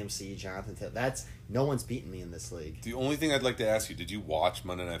 CMC, Jonathan Taylor. No one's beaten me in this league. The only thing I'd like to ask you, did you watch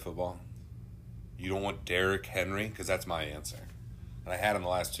Monday Night Football? You don't want Derrick Henry? Because that's my answer. And I had him the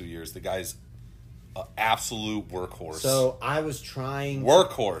last 2 years. The guy's an absolute workhorse. So I was trying...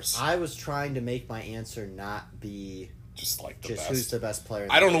 Workhorse. I was trying to make my answer not be... Just best. Who's the best player?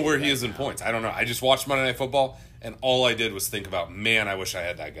 I don't know where he is in points. I don't know. I just watched Monday Night Football, and all I did was think about, man, I wish I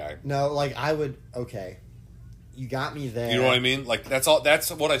had that guy. No, I would... Okay. You got me there. You know what I mean? That's all.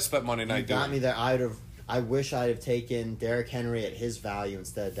 That's what I spent Monday night doing. You got me there. I wish I'd have taken Derrick Henry at his value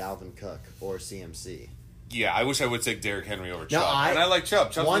instead of Dalvin Cook or CMC. Yeah, I wish I would take Derrick Henry over Chubb. And I like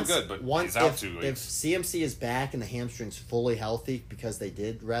Chubb. Chubb's been good, but he's out 2 weeks. If CMC is back and the hamstring's fully healthy because they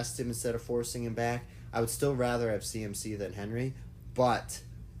did rest him instead of forcing him back, I would still rather have CMC than Henry. But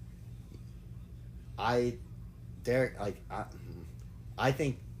I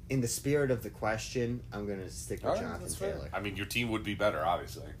think in the spirit of the question, I'm going to stick with Jonathan Taylor. I mean, your team would be better,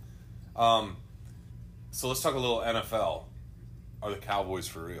 obviously. So let's talk a little NFL. Are the Cowboys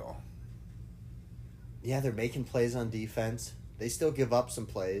for real? Yeah, they're making plays on defense. They still give up some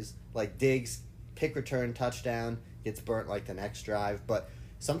plays. Like Diggs, pick return, touchdown, gets burnt the next drive. But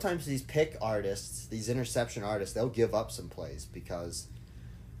sometimes these pick artists, these interception artists, they'll give up some plays because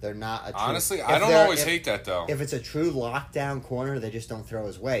They're not a true, Honestly, I don't always hate that, though. If it's a true lockdown corner, they just don't throw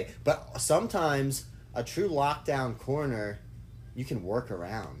his way. But sometimes a true lockdown corner, you can work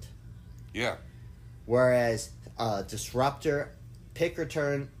around. Yeah. Whereas disruptor, pick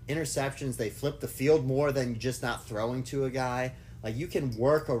return, interceptions, they flip the field more than just not throwing to a guy. Like, you can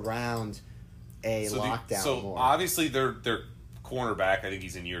work around a lockdown more. So obviously their cornerback, I think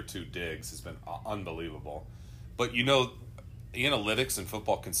he's in year 2, Diggs, has been unbelievable. But analytics in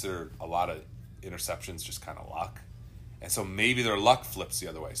football consider a lot of interceptions just kind of luck. And so maybe their luck flips the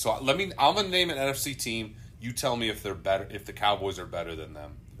other way. So I'm gonna name an NFC team. You tell me if they're better, if the Cowboys are better than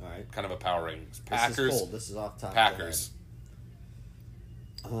them. All right. Kind of a power rankings. This is cold. This is off top. Packers.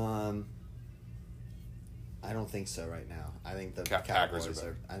 I don't think so right now. I think the Packers Cowboys are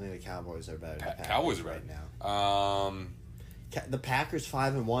better. I think the Cowboys are better. than Cowboys are right better now. The Packers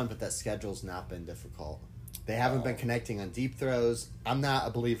 5-1, but that schedule's not been difficult. They haven't been connecting on deep throws. I'm not a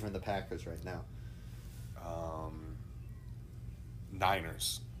believer in the Packers right now.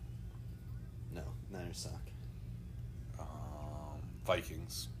 Niners. No, Niners suck.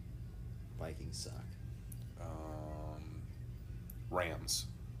 Vikings. Vikings suck. Rams.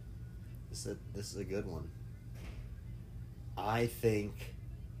 This is a good one. I think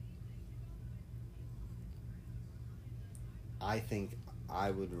I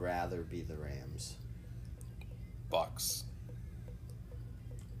would rather be the Rams. Bucks.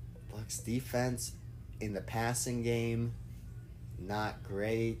 Bucks defense in the passing game, not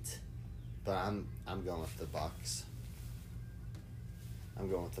great, but I'm going with the Bucks. I'm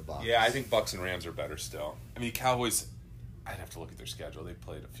going with the Bucks. Yeah, I think Bucks and Rams are better still. I mean, Cowboys, I'd have to look at their schedule. They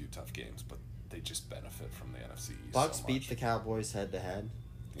played a few tough games, but they just benefit from the NFC East. Bucks so beat the Cowboys head to head.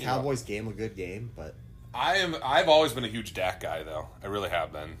 Cowboys game a good game, but I've always been a huge Dak guy, though. I really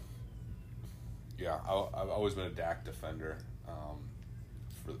have been. Yeah, I've always been a Dak defender.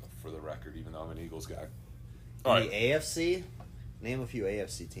 For the record, even though I'm an Eagles guy. All right. The AFC, name a few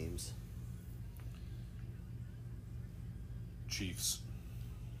AFC teams. Chiefs.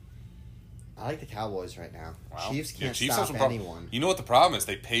 I like the Cowboys right now. Wow. Chiefs can't Chiefs stop anyone. You know what the problem is?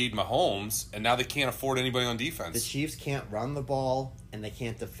 They paid Mahomes, and now they can't afford anybody on defense. The Chiefs can't run the ball, and they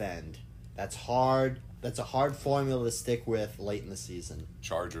can't defend. That's hard. That's a hard formula to stick with late in the season.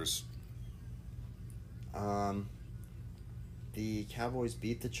 Chargers. The Cowboys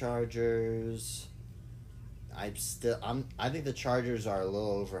beat the Chargers. I think the Chargers are a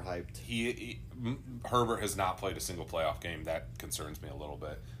little overhyped. Herbert has not played a single playoff game. That concerns me a little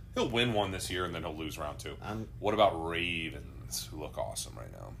bit. He'll win one this year, and then he'll lose round 2. What about Ravens, who look awesome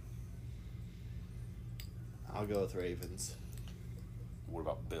right now? I'll go with Ravens. What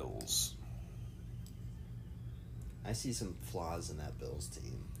about Bills? I see some flaws in that Bills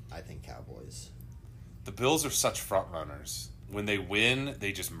team. I think Cowboys. The Bills are such front runners. When they win,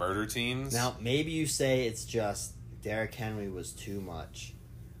 they just murder teams. Now, maybe you say it's just Derrick Henry was too much.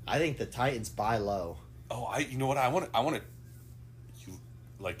 I think the Titans buy low. Oh, you know what? I want to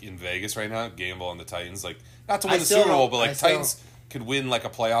like in Vegas right now, gamble on the Titans. Like, not to win the Super Bowl, but like Titans could win like a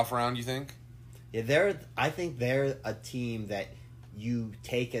playoff round, you think? Yeah, I think they're a team that you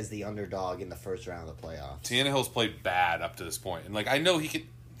take as the underdog in the first round of the playoffs. Tannehill's played bad up to this point. And like I know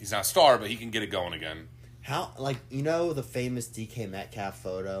he's not a star, but he can get it going again. How, like, you know the famous DK Metcalf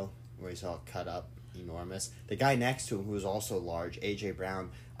photo where he's all cut up, enormous? The guy next to him, who is also large, A.J. Brown,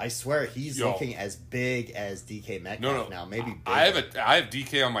 I swear he's looking as big as DK Metcalf now. Maybe bigger. I have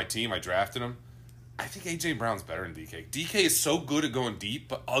DK on my team. I drafted him. I think A.J. Brown's better than DK. DK is so good at going deep,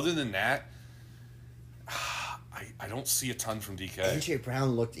 but other than that, I don't see a ton from DK. A.J.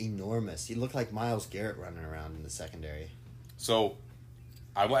 Brown looked enormous. He looked like Myles Garrett running around in the secondary. So,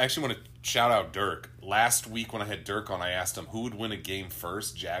 I actually want to shout out Dirk. Last week when I had Dirk on, I asked him who would win a game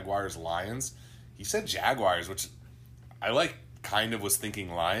first, Jaguars, Lions. He said Jaguars, which I kind of was thinking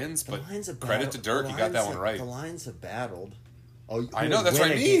Lions, but credit to Dirk, he got that one right. The Lions have battled. Oh, I know, that's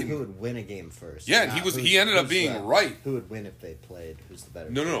what I mean. Who would win a game first? Yeah, he ended up being right. Who would win if they played? Who's the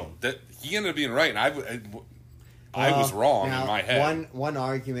better team? No. He ended up being right, and I was wrong in my head. One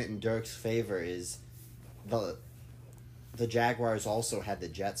argument in Dirk's favor is the Jaguars also had the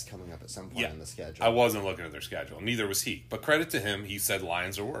Jets coming up at some point in the schedule. I wasn't looking at their schedule. Neither was he. But credit to him, he said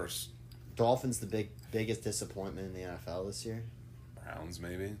Lions are worse. Dolphins the biggest disappointment in the NFL this year? Browns,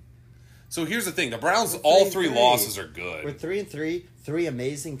 maybe. So here's the thing. The Browns, all 3 losses are good. We're 3-3. 3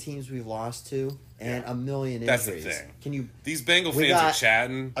 amazing teams we've lost to, and a million injuries. That's the thing. Can you? These Bengal fans are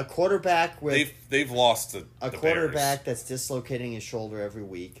chatting. A quarterback with... They've lost to the quarterback Bears. that's dislocating his shoulder every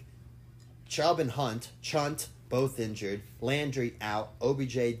week. Chubb and Chunt, both injured. Landry out.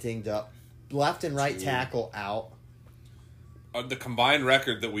 OBJ dinged up. Left and right tackle out. the combined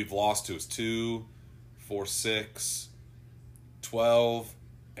record that we've lost to is 2, 4, 6, 12,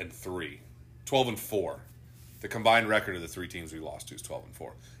 and 3. 12 and 4. The combined record of the 3 teams we lost to is 12 and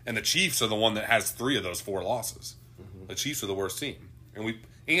 4. And the Chiefs are the one that has 3 of those 4 losses. Mm-hmm. The Chiefs are the worst team.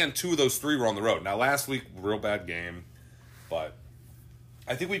 And 2 of those 3 were on the road. Now, last week, real bad game. But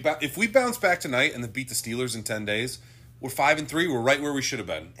I think if we bounce back tonight and then beat the Steelers in 10 days, we're 5 and 3. We're right where we should have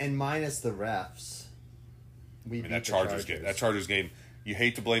been. And minus the refs. That Chargers game. You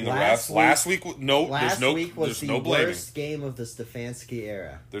hate to blame the refs. Last week was the worst game of the Stefanski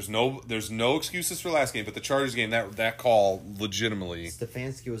era. There's no excuses for last game, but the Chargers game, that call legitimately.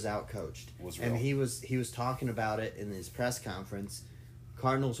 Stefanski was outcoached. And he was talking about it in his press conference.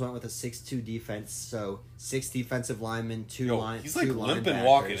 Cardinals went with a 6-2 defense, so 6 defensive linemen, 2 linebackers. He's like limping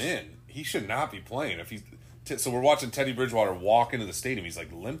walking in. He should not be playing. So we're watching Teddy Bridgewater walk into the stadium. He's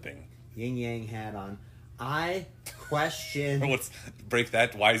like limping. Yin Yang hat on. I question. Let's break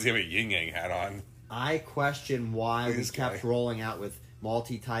that. Why does he have a yin yang hat on? I question why we kept rolling out with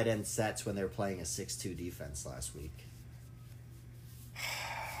multi-tight end sets when they were playing a 6-2 defense last week.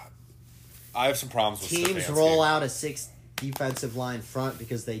 I have some problems with teams Stefanski. Roll out a 6 defensive line front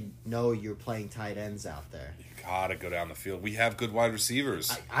because they know you're playing tight ends out there. You gotta go down the field. We have good wide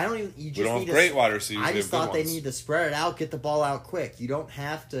receivers. I don't even. You just we don't need have great wide receivers. I just thought they need to spread it out, get the ball out quick. You don't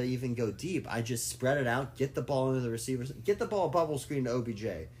have to even go deep. I just spread it out, get the ball into the receivers, get the ball bubble screen to OBJ,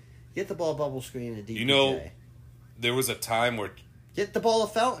 get the ball bubble screen to DPJ. You know, there was a time where get the ball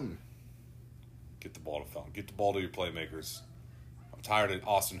to Felton. Get the ball to Felton. Get the ball to your playmakers. I'm tired of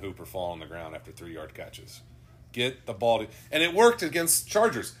Austin Hooper falling on the ground after 3-yard catches. Get the ball to... And it worked against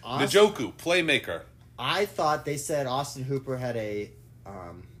Chargers. Njoku, playmaker. I thought they said Austin Hooper had a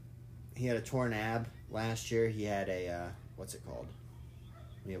torn ab last year. He had a what's it called?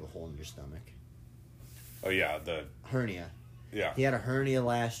 When you have a hole in your stomach. Oh yeah, the hernia. Yeah. He had a hernia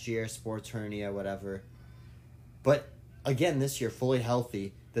last year, sports hernia, whatever. But again, this year, fully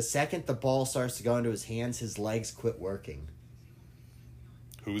healthy. The second the ball starts to go into his hands, his legs quit working.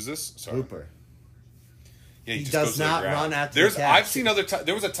 Who's this? Sorry. Hooper. Yeah, he does not run after the catch. I've seen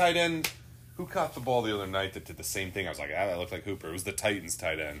there was a tight end who caught the ball the other night that did the same thing. I was like, that looked like Hooper. It was the Titans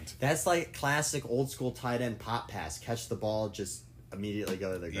tight end. That's like classic old school tight end pop pass. Catch the ball, just immediately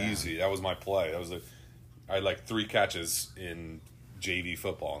go to the ground. Easy. That was my play. I had like 3 catches in JV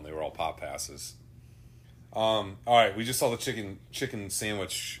football, and they were all pop passes. All right, we just saw the chicken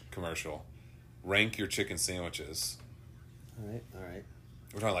sandwich commercial. Rank your chicken sandwiches. All right.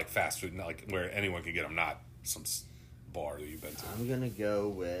 We're talking like fast food, not like where anyone can get them, not some bar that you've been to. I'm going to go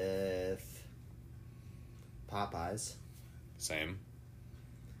with Popeyes. Same.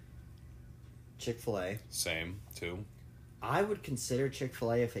 Chick-fil-A. Same, too. I would consider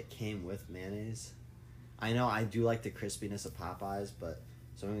Chick-fil-A if it came with mayonnaise. I know I do like the crispiness of Popeyes, but...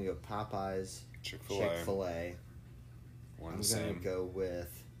 So I'm going to go Popeyes, Chick-fil-A. I'm going to go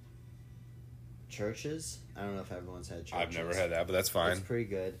with Church's. I don't know if everyone's had Church's. I've never had that, but that's fine. It's pretty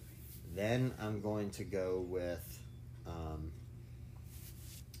good. Then I'm going to go with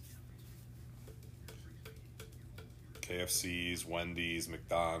KFC's, Wendy's,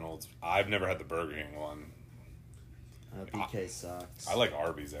 McDonald's. I've never had the Burger King one. BK sucks. I like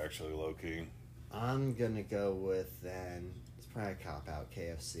Arby's, actually, low-key. I'm going to go with, then, it's probably a cop-out,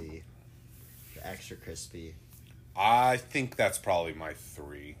 KFC. The extra crispy. I think that's probably my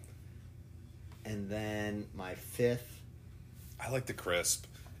 3. And then my 5th. I like the crisp.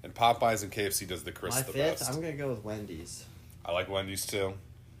 And Popeyes and KFC does the crisp the best. I'm going to go with Wendy's. I like Wendy's too.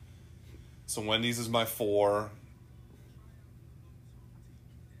 So Wendy's is my 4.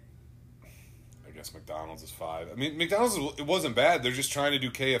 I guess McDonald's is 5. I mean, McDonald's, it wasn't bad. They're just trying to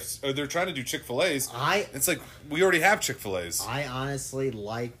do KFC. Or they're trying to do Chick-fil-A's. It's like, we already have Chick-fil-A's. I honestly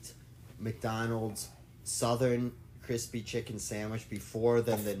liked McDonald's Southern Crispy Chicken Sandwich before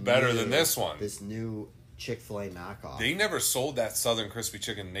than better than this one. This new Chick-fil-A knockoff. They never sold that Southern Crispy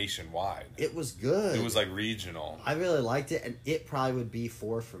Chicken nationwide. It was good. It was like regional. I really liked it, and it probably would be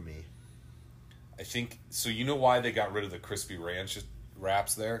 4 for me. I think so. You know why they got rid of the crispy ranch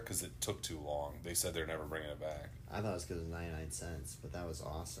wraps there? Because it took too long. They said they're never bringing it back. I thought it was because it was 99 cents, but that was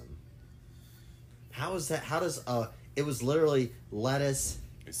awesome. How is that? How does it was literally lettuce.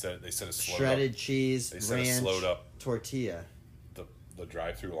 They said it slowed shredded up. cheese, they said ranch, it slowed up tortilla. The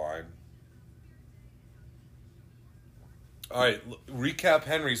drive-through line. All right, recap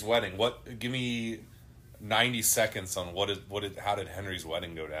Henry's wedding. Give me 90 seconds on how did Henry's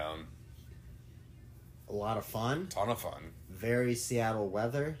wedding go down? A lot of fun. Ton of fun. Very Seattle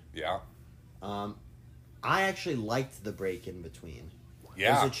weather. Yeah. I actually liked the break in between.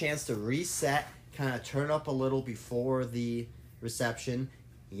 Yeah. There's a chance to reset, kind of turn up a little before the reception.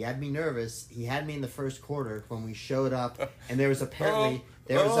 He had me nervous. He had me in the first quarter when we showed up, and there was apparently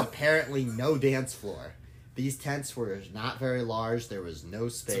no dance floor. These tents were not very large. There was no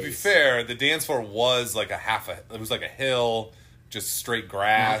space. To be fair, the dance floor was like it was like a hill, just straight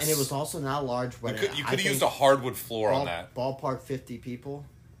grass. And it was also not a large wedding. You could have used a hardwood floor on that. Ballpark 50 people.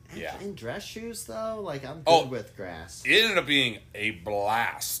 Yeah. In dress shoes, though, like, I'm good with grass. It ended up being a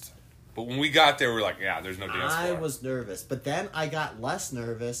blast. But when we got there, we were like, yeah, there's no dance floor. I was nervous. But then I got less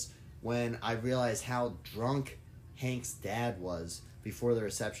nervous when I realized how drunk Hank's dad was before the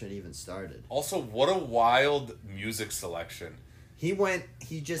reception even started. Also, what a wild music selection.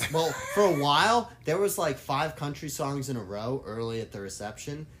 For a while, there was like 5 country songs in a row early at the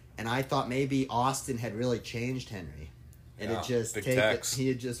reception, and I thought maybe Austin had really changed Henry. And he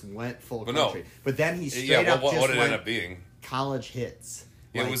had just went full country. But then he straight up what just it went ended up being? college hits.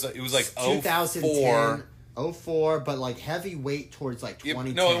 Yeah, like, it was like 2010, 04, but like heavy weight towards like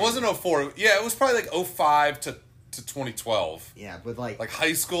 2010. No, it wasn't 04. Yeah, it was probably like 05 to 2012. Yeah, but like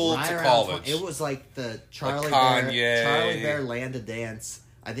high school right to college. It was like the Charlie Bear Land of Dance.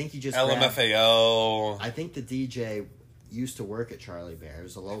 I think he just LMFAO. I think the DJ used to work at Charlie Bear. It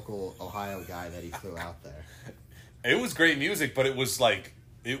was a local Ohio guy that he flew out there. It was great music, but it was like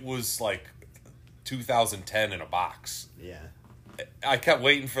 2010 in a box. Yeah. I kept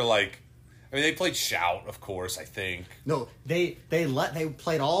waiting for they played Shout, of course, I think. No, they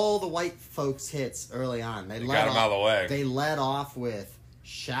played all the white folks hits early on. They got them out of the way. They led off with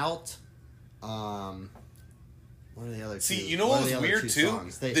Shout. What are the other two? See, you know what was weird too?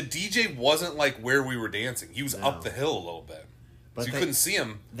 The DJ wasn't like where we were dancing. He was up the hill a little bit. But you couldn't see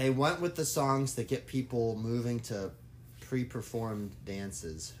him. They went with the songs that get people moving to pre-performed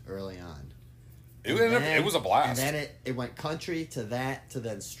dances early on. It was a blast. And then it went country to that to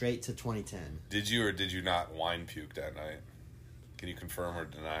then straight to 2010. Did you or did you not wine puke that night? Can you confirm or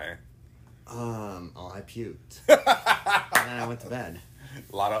deny? I puked. And then I went to bed.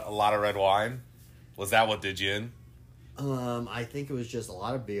 A lot of red wine. Was that what did you in? I think it was just a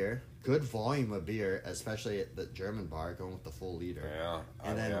lot of beer. Good volume of beer, especially at the German bar, going with the full liter. Yeah.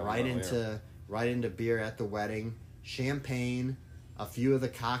 And then right into beer at the wedding. Champagne, a few of the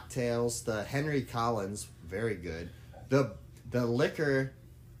cocktails, the Henry Collins, very good. The liquor,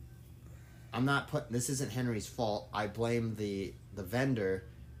 this isn't Henry's fault. I blame the vendor.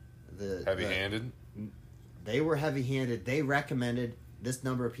 Heavy-handed? They were heavy-handed. They recommended this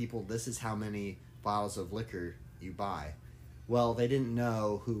number of people, this is how many bottles of liquor you buy. Well, they didn't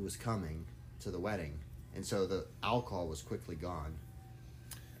know who was coming to the wedding, and so the alcohol was quickly gone.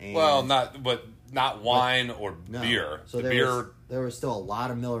 And not wine or beer. So there was still a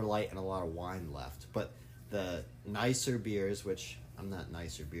lot of Miller Lite and a lot of wine left. But the nicer beers, which I'm not a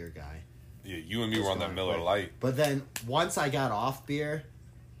nicer beer guy. Yeah, you and me were on that Miller Lite. But then once I got off beer,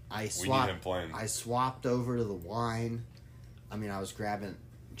 I swapped over to the wine. I mean, I was grabbing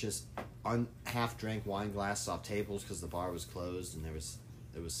just half-drank wine glasses off tables because the bar was closed and it was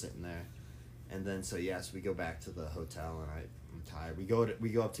sitting there. And then so we go back to the hotel and I'm tired. We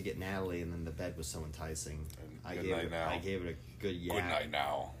go up to get Natalie, and then the bed was so enticing. I gave it a good yak. Good night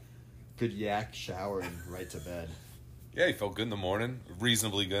now. Good yak, shower, and right to bed. Yeah, you felt good in the morning.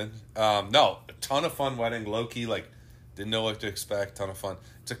 Reasonably good. No, a ton of fun wedding. Low key, didn't know what to expect. Ton of fun.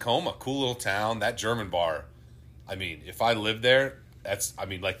 Tacoma, cool little town. That German bar. I mean, if I lived there,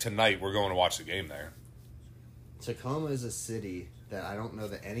 tonight we're going to watch the game there. Tacoma is a city that I don't know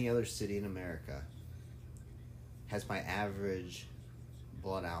that any other city in America has my average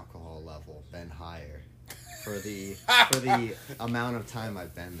blood alcohol level been higher for the amount of time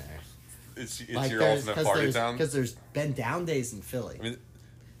I've been there. It's your ultimate party town? Because there's been down days in Philly. I mean,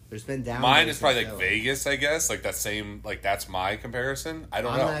 there's been down mine days is probably in Philly. Vegas, I guess. That's my comparison. I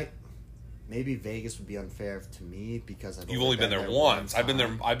don't know. Maybe Vegas would be unfair to me because you've only been there once. I've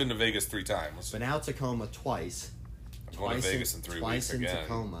been to Vegas 3 times. But now Tacoma twice. I'm going to Vegas in 3 weeks again. Twice in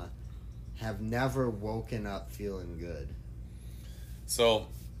Tacoma. Have never woken up feeling good. So,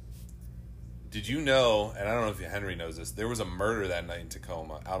 did you know, and I don't know if Henry knows this, there was a murder that night in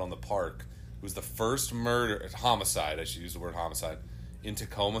Tacoma, out on the park. It was the first homicide, I should use the word homicide, in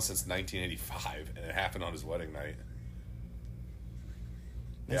Tacoma since 1985, and it happened on his wedding night.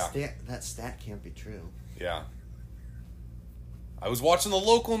 That stat can't be true. Yeah. I was watching the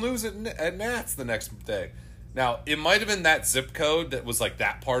local news at Nats the next day. Now, it might have been that zip code that was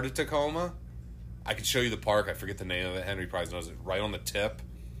that part of Tacoma. I could show you the park. I forget the name of it. Henry probably knows it. Right on the tip.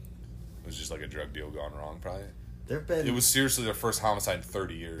 It was just a drug deal gone wrong, probably. It was seriously their first homicide in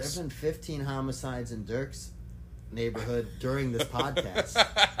 30 years. There have been 15 homicides in Dirk's neighborhood during this podcast.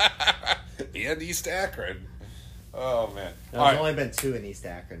 And East Akron. Oh, man. There's All right. only been 2 in East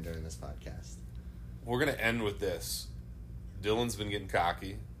Akron during this podcast. We're going to end with this. Dylan's been getting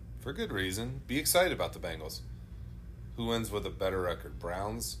cocky for good reason. Be excited about the Bengals. Who wins with a better record,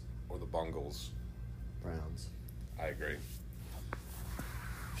 Browns or the Bungles? Browns. I agree.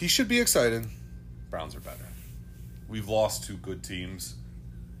 He should be excited. Browns are better. We've lost 2 good teams.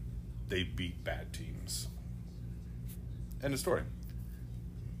 They beat bad teams. End of story.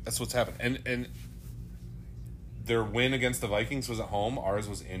 That's what's happened. And their win against the Vikings was at home. Ours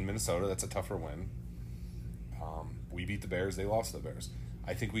was in Minnesota. That's a tougher win. We beat the Bears. They lost to the Bears.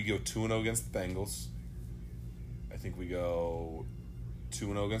 I think we go 2-0 against the Bengals. I think we go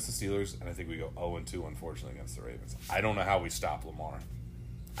 2-0 against the Steelers. And I think we go 0-2, unfortunately, against the Ravens. I don't know how we stop Lamar.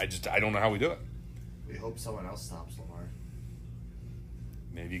 I don't know how we do it. We hope someone else stops Lamar.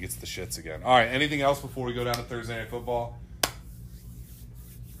 Maybe he gets the shits again. All right, anything else before we go down to Thursday Night Football?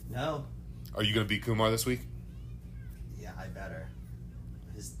 No. Are you going to beat Kumar this week? Yeah, I better.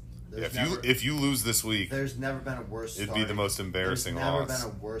 If you lose this week, there's never been a worse. It'd be the most embarrassing There's never loss.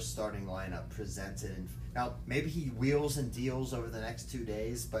 been a worse starting lineup presented. Now maybe he wheels and deals over the next 2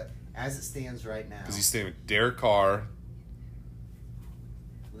 days, but as it stands right now, because he's staying with Derek Carr.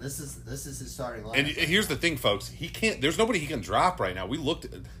 This is his starting lineup. And here's the thing, folks. He can't. There's nobody he can drop right now. We looked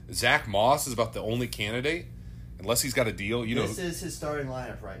at Zach Moss is about the only candidate, unless he's got a deal. This is his starting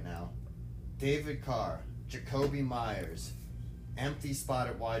lineup right now: David Carr, Jacoby Myers. Empty spot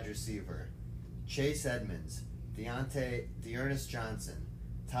at wide receiver. Chase Edmonds, Dearness Johnson,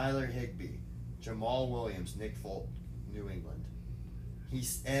 Tyler Higbee, Jamal Williams, Nick Folk, New England.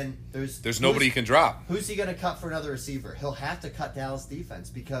 There's nobody he can drop. Who's he going to cut for another receiver? He'll have to cut Dallas defense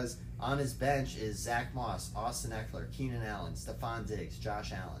because on his bench is Zach Moss, Austin Eckler, Keenan Allen, Stephon Diggs,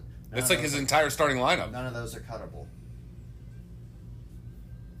 Josh Allen. That's like his entire starting lineup. None of those are cuttable.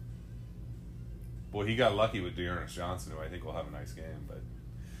 Well, he got lucky with Dearness Johnson, who I think will have a nice game. But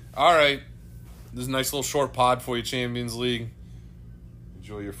all right, this is a nice little short pod for you, Champions League.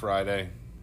 Enjoy your Friday.